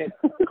to this shit,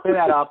 clear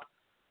that up.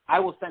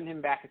 I will send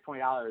him back his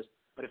 $20.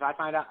 But if I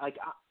find out, like,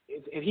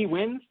 if he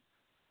wins,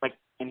 like,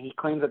 and he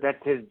claims that that's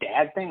his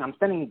dad thing, I'm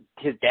sending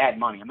his dad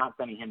money. I'm not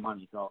sending him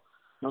money. So,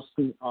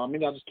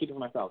 maybe I'll just keep it for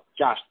myself.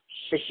 Josh,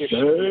 fix your shit.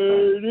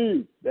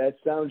 Shady. That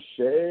sounds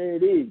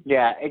shady.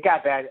 Yeah, it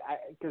got bad.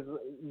 Because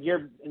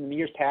in the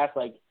years past,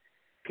 like,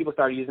 people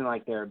started using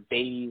like their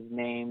babies'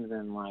 names,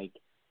 and like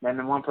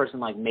then one person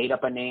like made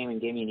up a name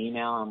and gave me an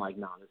email. I'm like,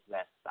 no, this is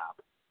that.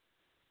 Stop.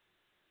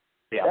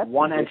 Yeah, that's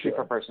 1 entry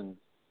per person.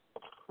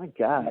 My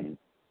God,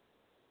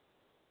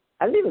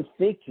 I didn't even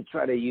think to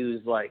try to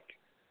use like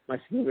my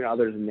significant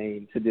other's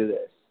name to do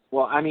this.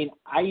 Well, I mean,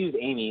 I use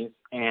Amy's,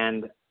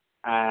 and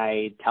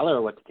I tell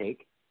her what to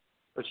take.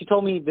 But she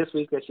told me this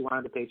week that she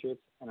wanted the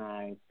Patriots, and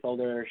I told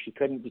her she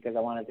couldn't because I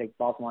wanted to take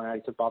Baltimore, and I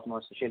already took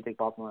Baltimore, so she had to take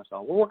Baltimore.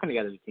 So we're working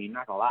together as a team,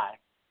 not going to lie.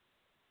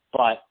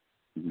 But,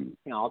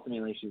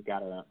 ultimately she's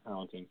got her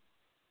own team.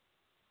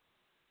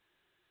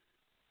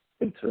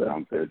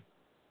 Sounds good.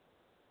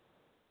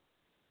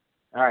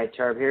 All right,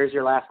 Turb, here's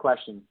your last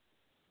question.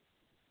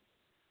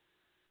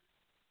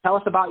 Tell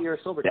us about your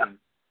silver team.